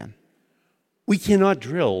leases again. We cannot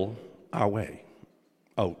drill our way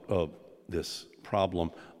out of this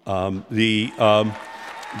problem. Our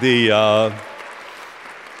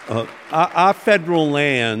federal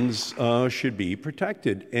lands should be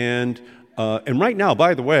protected, and right now,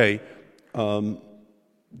 by the way,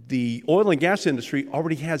 the oil and gas industry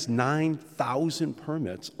already has 9,000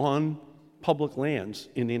 permits on public lands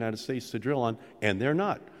in the United States to drill on, and they're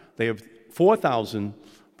not. They have 4,000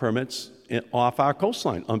 permits off our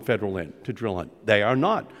coastline on federal land to drill on. They are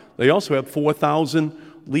not. They also have 4,000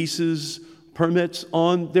 leases, permits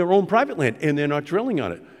on their own private land, and they're not drilling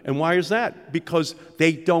on it. And why is that? Because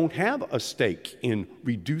they don't have a stake in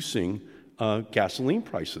reducing gasoline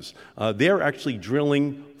prices. They're actually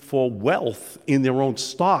drilling for wealth in their own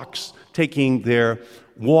stocks, taking their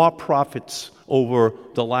war profits over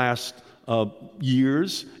the last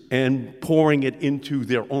years and pouring it into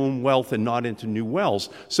their own wealth and not into new wells.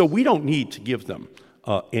 So we don't need to give them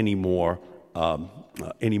any more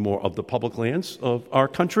of the public lands of our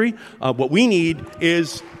country. What we need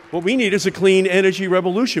is a clean energy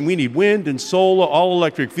revolution. We need wind and solar, all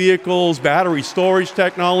electric vehicles, battery storage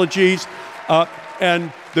technologies.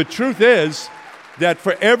 And the truth is that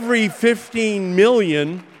for every 15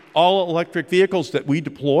 million all-electric vehicles that we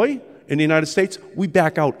deploy in the United States, we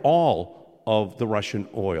back out all of the Russian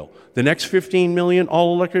oil. The next 15 million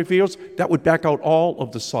all-electric vehicles, that would back out all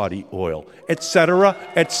of the Saudi oil, et cetera,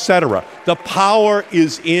 et cetera. The power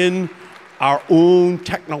is in our own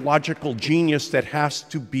technological genius that has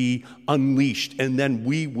to be unleashed, and then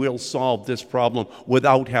we will solve this problem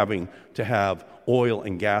without having to have oil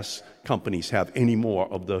and gas companies have any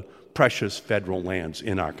more of the precious federal lands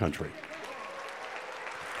in our country.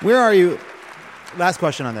 Where are you? Last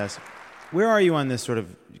question on this. Where are you on this sort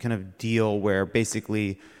of kind of deal where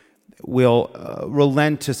basically we'll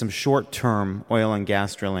relent to some short-term oil and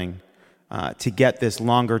gas drilling to get this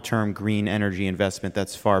longer-term green energy investment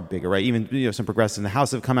that's far bigger, right? Even some progressives in the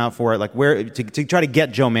House have come out for it, like where to try to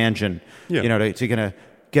get Joe Manchin, to kind of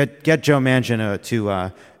get Joe Manchin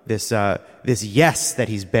to this yes that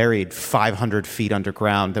he's buried 500 feet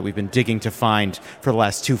underground that we've been digging to find for the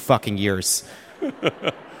last 2 fucking years.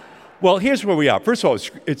 Well, here's where we are. First of all,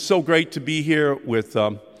 it's so great to be here with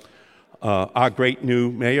our great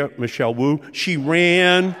new mayor, Michelle Wu. She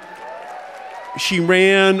ran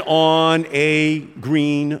on a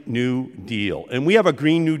Green New Deal. And we have a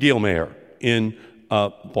Green New Deal mayor in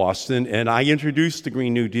Boston. And I introduced the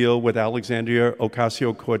Green New Deal with Alexandria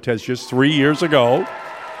Ocasio-Cortez just 3 years ago.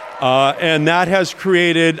 And that has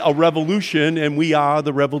created a revolution, and we are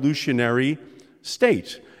the revolutionary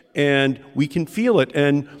state. And we can feel it.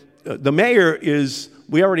 And the mayor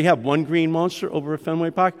we already have one green monster over at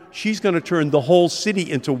Fenway Park. She's going to turn the whole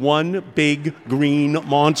city into one big green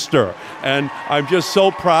monster. And I'm just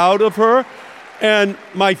so proud of her. And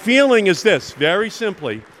my feeling is this, very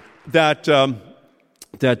simply, that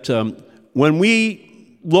when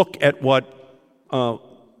we look at what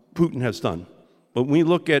Putin has done, when we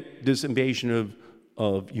look at this invasion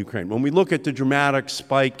of Ukraine, when we look at the dramatic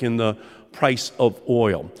spike in the price of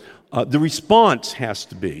oil, the response has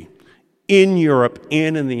to be, in Europe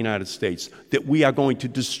and in the United States, that we are going to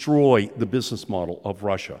destroy the business model of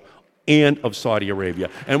Russia and of Saudi Arabia.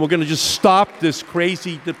 And we're going to just stop this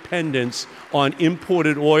crazy dependence on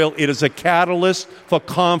imported oil. It is a catalyst for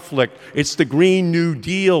conflict. It's the Green New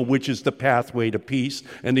Deal, which is the pathway to peace.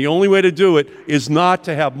 And the only way to do it is not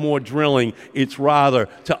to have more drilling. It's rather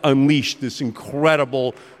to unleash this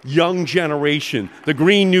incredible young generation, the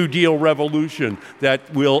Green New Deal revolution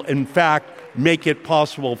that will, in fact, make it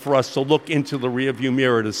possible for us to look into the rearview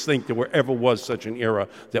mirror to think that there ever was such an era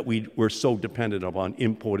that we were so dependent upon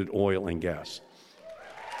imported oil and gas.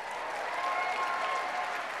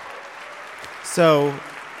 So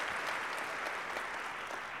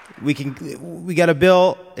we got a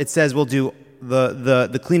bill. It says we'll do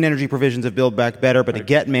the clean energy provisions of Build Back Better, but to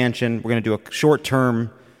get Manchin, we're going to do a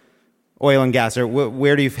short-term oil and gas. Or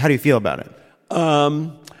how do you feel about it?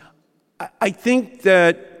 I think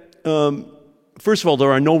that. First of all,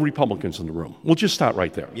 there are no Republicans in the room. We'll just start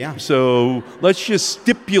right there. Yeah. So let's just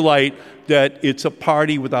stipulate that it's a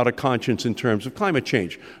party without a conscience in terms of climate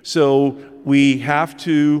change. So we have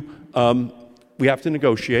to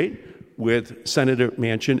negotiate with Senator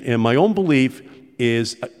Manchin. And my own belief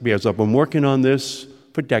is, because I've been working on this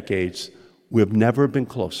for decades, We've never been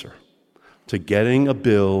closer to getting a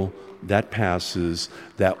bill that passes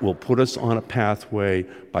that will put us on a pathway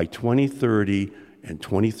by 2030 and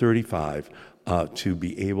 2035 to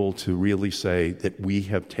be able to really say that we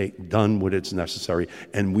have done what is necessary,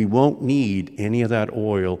 and we won't need any of that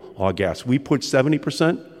oil or gas. We put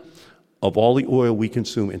 70% of all the oil we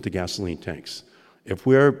consume into gasoline tanks. If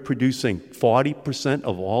we're producing 40%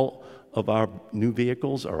 of all of our new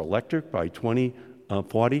vehicles are electric by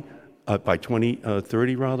 2030,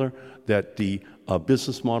 that the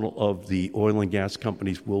business model of the oil and gas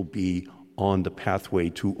companies will be on the pathway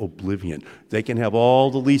to oblivion. They can have all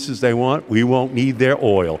the leases they want. We won't need their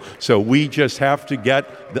oil. So we just have to get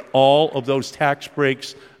all of those tax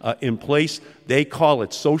breaks in place. They call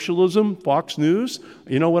it socialism, Fox News.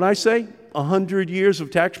 You know what I say? 100 years of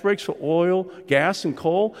tax breaks for oil, gas, and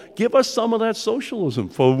coal. Give us some of that socialism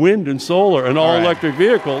for wind and solar and all electric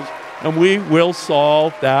vehicles, and we will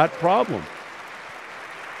solve that problem.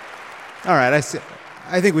 All right, I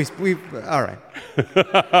think we all right.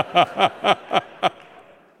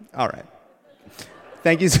 All right.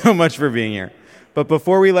 Thank you so much for being here. But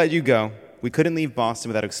before we let you go, we couldn't leave Boston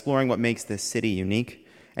without exploring what makes this city unique.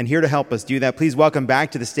 And here to help us do that, please welcome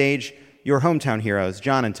back to the stage your hometown heroes,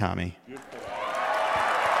 John and Tommy.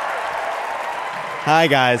 Hi,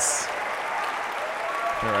 guys.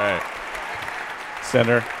 All right.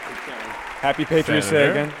 Senator. Happy Patriots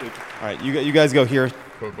Day again. All right, you guys go here.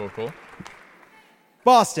 Cool.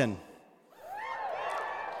 Boston.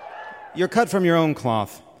 You're cut from your own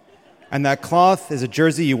cloth, and that cloth is a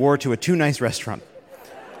jersey you wore to a too nice restaurant.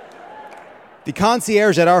 The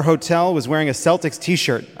concierge at our hotel was wearing a Celtics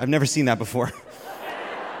t-shirt. I've never seen that before.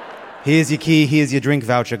 Here's your key, here's your drink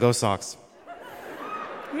voucher, go Sox.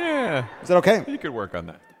 Yeah. Is that okay? You could work on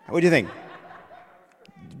that. What do you think?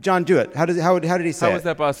 John, do it. How did he say it? How was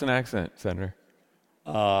that Boston accent, Senator?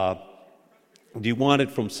 Do you want it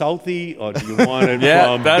from Southie, or do you want it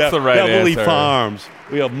from that's the right Beverly answer. Farms?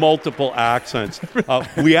 We have multiple accents.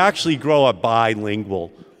 We actually grow up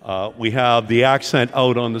bilingual. We have the accent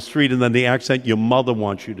out on the street and then the accent your mother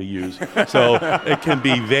wants you to use. So it can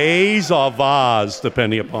be vase or vase,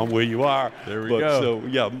 depending upon where you are. There we go. So,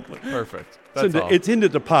 yeah. Perfect. It's in The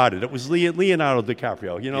Departed. It was Leonardo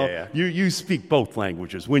DiCaprio. You know, Yeah. You speak both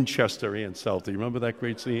languages, Winchester and Southie. Remember that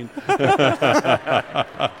great scene? I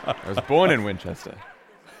was born in Winchester.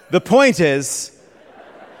 The point is,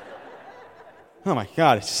 oh my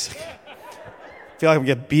God, I feel like I'm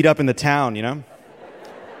getting beat up in the town, you know?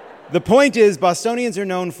 The point is, Bostonians are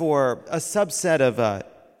known for a subset of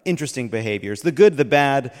interesting behaviors. The good, the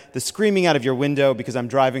bad, the screaming out of your window because I'm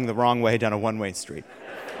driving the wrong way down a one-way street.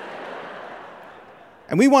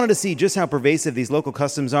 And we wanted to see just how pervasive these local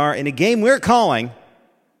customs are in a game we're calling,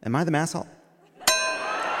 Am I the Masshole?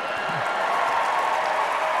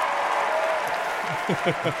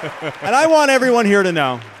 And I want everyone here to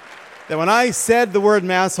know that when I said the word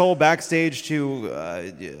masshole backstage to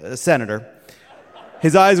a senator,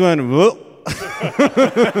 his eyes went, whoa.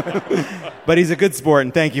 But he's a good sport,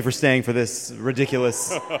 and thank you for staying for this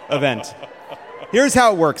ridiculous event. Here's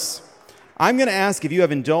how it works. I'm going to ask if you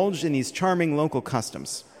have indulged in these charming local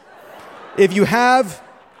customs. If you have,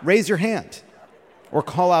 raise your hand or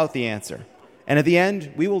call out the answer. And at the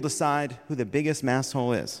end, we will decide who the biggest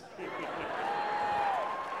masshole is.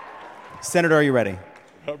 Senator, are you ready?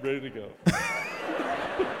 I'm ready to go.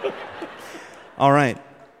 All right.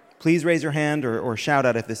 Please raise your hand or shout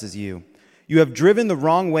out if this is you. You have driven the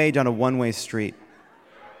wrong way down a one-way street.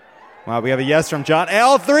 Wow, we have a yes from John.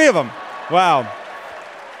 All three of them. Wow.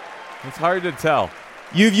 It's hard to tell.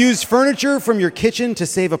 You've used furniture from your kitchen to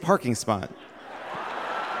save a parking spot.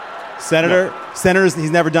 Senator,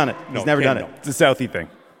 he's never done it. He's never done it. It's a Southie thing.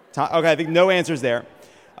 Okay, I think no answers there.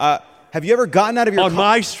 Have you ever gotten out of your On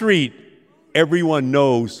my street, everyone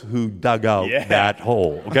knows who dug out that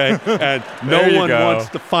hole, okay? And no one wants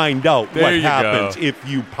to find out what happens if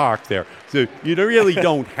you park there. So you really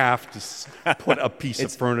don't have to put a piece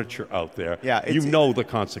of furniture out there. Yeah, you know the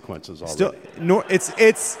consequences already.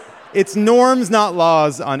 It's norms, not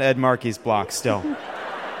laws on Ed Markey's block still.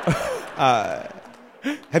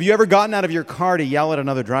 Have you ever gotten out of your car to yell at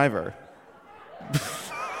another driver?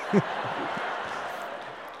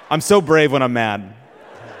 I'm so brave when I'm mad.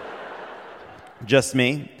 Just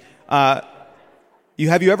me. Have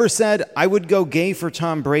you ever said, I would go gay for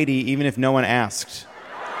Tom Brady even if no one asked?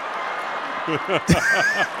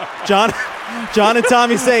 John and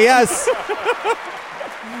Tommy say yes.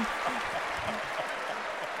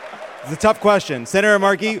 It's a tough question. Senator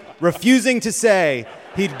Markey refusing to say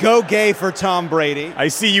he'd go gay for Tom Brady. I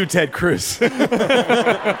see you, Ted Cruz.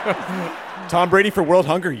 Tom Brady for world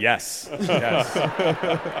hunger? Yes. Yes.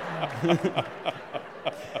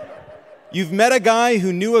 You've met a guy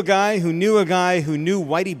who knew a guy who knew a guy who knew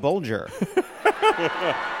Whitey Bulger.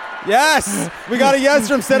 Yes! We got a yes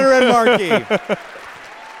from Senator Ed Markey.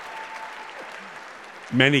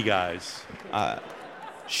 Many guys.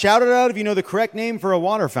 Shout it out if you know the correct name for a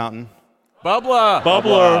water fountain.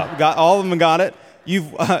 Bubbler. Got all of them got it.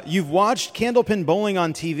 You've watched Candlepin Bowling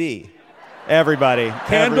on TV. Everybody.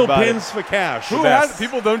 Candlepins for cash. Who has?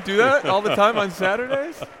 People don't do that all the time on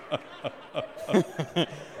Saturdays?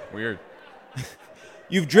 Weird.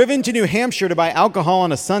 You've driven to New Hampshire to buy alcohol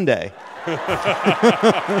on a Sunday.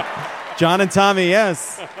 John and Tommy,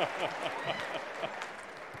 yes.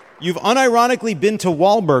 You've unironically been to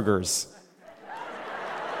Wahlburgers.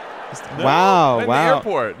 Wow. At the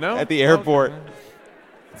airport, no? At the airport.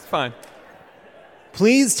 It's fine.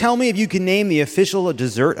 Please tell me if you can name the official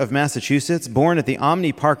dessert of Massachusetts born at the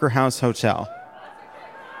Omni Parker House Hotel.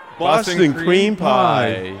 Boston cream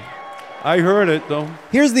pie. I heard it, though.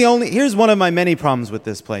 Here's one of my many problems with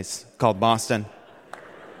this place called Boston.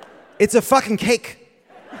 It's a fucking cake.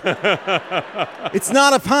 It's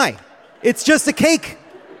not a pie. It's just a cake.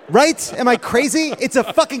 Right? Am I crazy? It's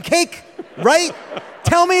a fucking cake. Right?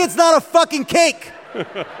 Tell me it's not a fucking cake.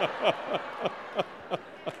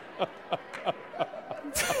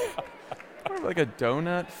 Like a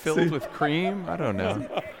donut filled with cream? I don't know.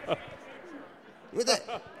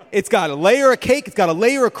 It's got a layer of cake, it's got a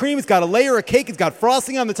layer of cream, it's got a layer of cake, it's got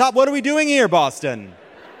frosting on the top. What are we doing here, Boston?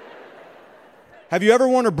 Have you ever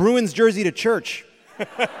worn a Bruins jersey to church?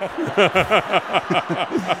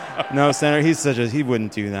 No, Senator, he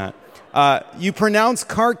wouldn't do that. You pronounce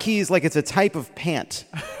car keys like it's a type of pant.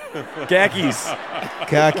 Khakis.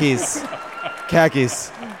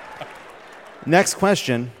 Khakis. Next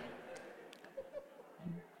question.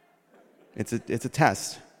 It's a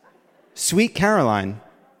test. Sweet Caroline.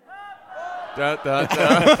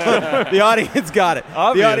 The audience got it.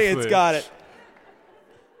 Obviously. The audience got it.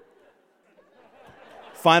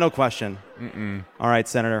 Final question. All right,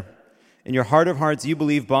 Senator. In your heart of hearts, you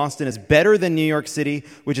believe Boston is better than New York City,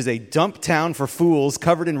 which is a dump town for fools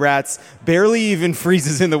covered in rats, barely even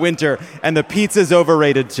freezes in the winter, and the pizza's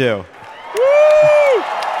overrated too. Woo!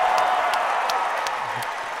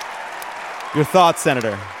 Your thoughts,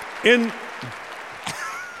 Senator?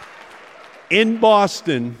 In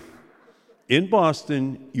Boston,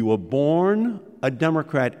 you were born a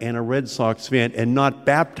Democrat and a Red Sox fan and not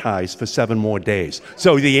baptized for 7 more days.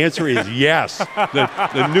 So the answer is yes.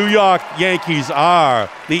 The New York Yankees are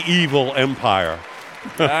the evil empire.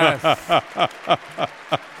 Yes.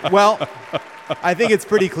 Well, I think it's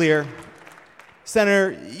pretty clear.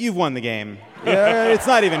 Senator, you've won the game. Yeah, it's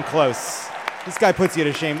not even close. This guy puts you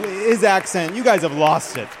to shame. His accent, you guys have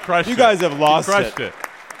lost it. You guys have lost it. Crushed it.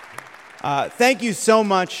 Thank you so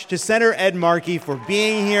much to Senator Ed Markey for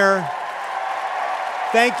being here.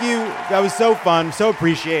 Thank you. That was so fun. So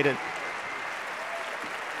appreciated.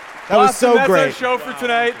 That was so that's great. That's our show for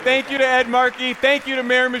tonight. Thank you to Ed Markey. Thank you to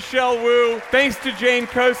Mayor Michelle Wu. Thanks to Jane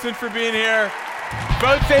Cosin for being here.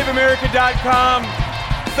 VoteSaveAmerica.com.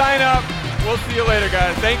 Sign up. We'll see you later,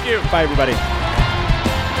 guys. Thank you. Bye, everybody.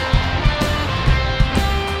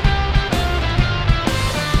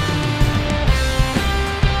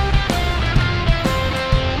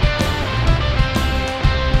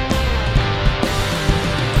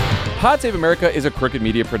 Pod Save America is a Crooked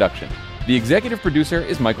Media production. The executive producer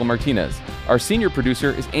is Michael Martinez. Our senior producer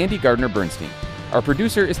is Andy Gardner-Bernstein. Our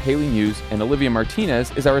producer is Haley Muse, and Olivia Martinez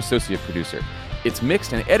is our associate producer. It's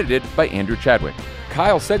mixed and edited by Andrew Chadwick.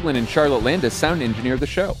 Kyle Seglin and Charlotte Landis sound engineer the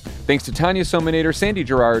show. Thanks to Tanya Sominator, Sandy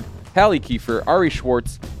Gerard, Hallie Kiefer, Ari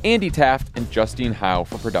Schwartz, Andy Taft, and Justine Howe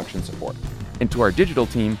for production support. And to our digital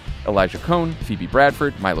team, Elijah Cohn, Phoebe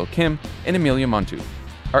Bradford, Milo Kim, and Amelia Montu.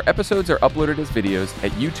 Our episodes are uploaded as videos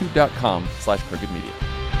at youtube.com/crookedmedia.